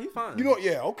 That's fine. He's fine. You know,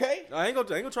 yeah, okay. I ain't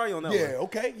gonna try you on that one. Yeah,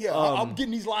 okay. Yeah, I'm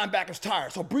getting these linebackers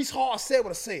tired. So Breece Hall, I said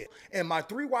what I said. And my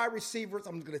 3 wide receivers,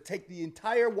 I'm going to take the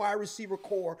entire wide receiver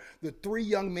core, the 3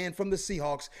 young men from the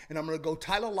Seahawks, and I'm going to go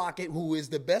Tyler Lockett, who is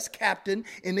the best captain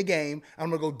in the game.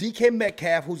 I'm going to go DK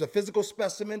Metcalf, who's a physical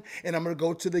specimen, and I'm going to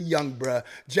go to the young bruh,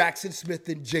 Jackson Smith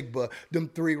and Jigba, them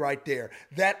 3 right there.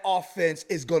 That offense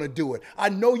is going to do it. I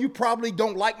know you probably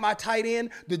don't like my tight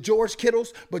end, the George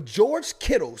Kittles, but George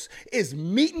Kittles is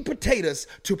meat and potatoes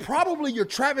to probably your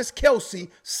Travis Kelce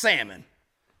salmon.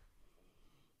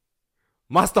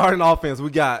 My starting offense,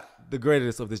 we got the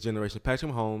greatest of this generation,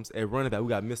 Patrick Mahomes. At running back, we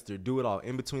got Mr. Do-It-All.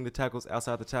 In between the tackles,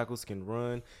 outside the tackles, can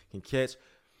run, can catch.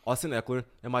 Austin Eckler.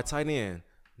 And my tight end,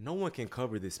 no one can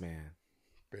cover this man.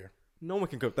 Fair. No one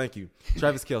can cover. Thank you.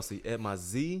 Travis Kelce. At my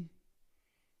Z,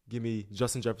 give me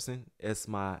Justin Jefferson. As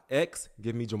my X,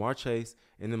 give me Jamar Chase.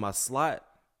 And in my slot,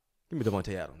 Give me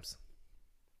Devontae Adams.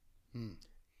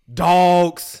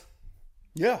 Dogs.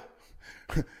 Yeah.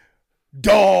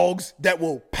 Dogs that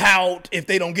will pout if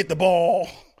they don't get the ball.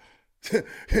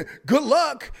 Good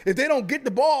luck if they don't get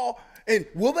the ball. And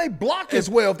will they block as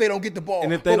well if they don't get the ball?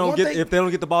 And if they don't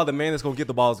get the ball, the man that's gonna get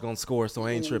the ball is gonna score. So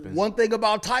I ain't tripping. One thing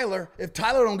about Tyler, if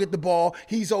Tyler don't get the ball,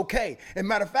 he's okay. And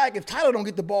matter of fact, if Tyler don't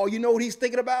get the ball, you know what he's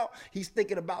thinking about? He's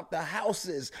thinking about the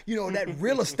houses. You know, that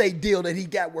real estate deal that he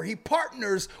got where he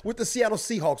partners with the Seattle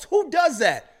Seahawks. Who does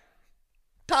that?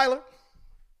 Tyler.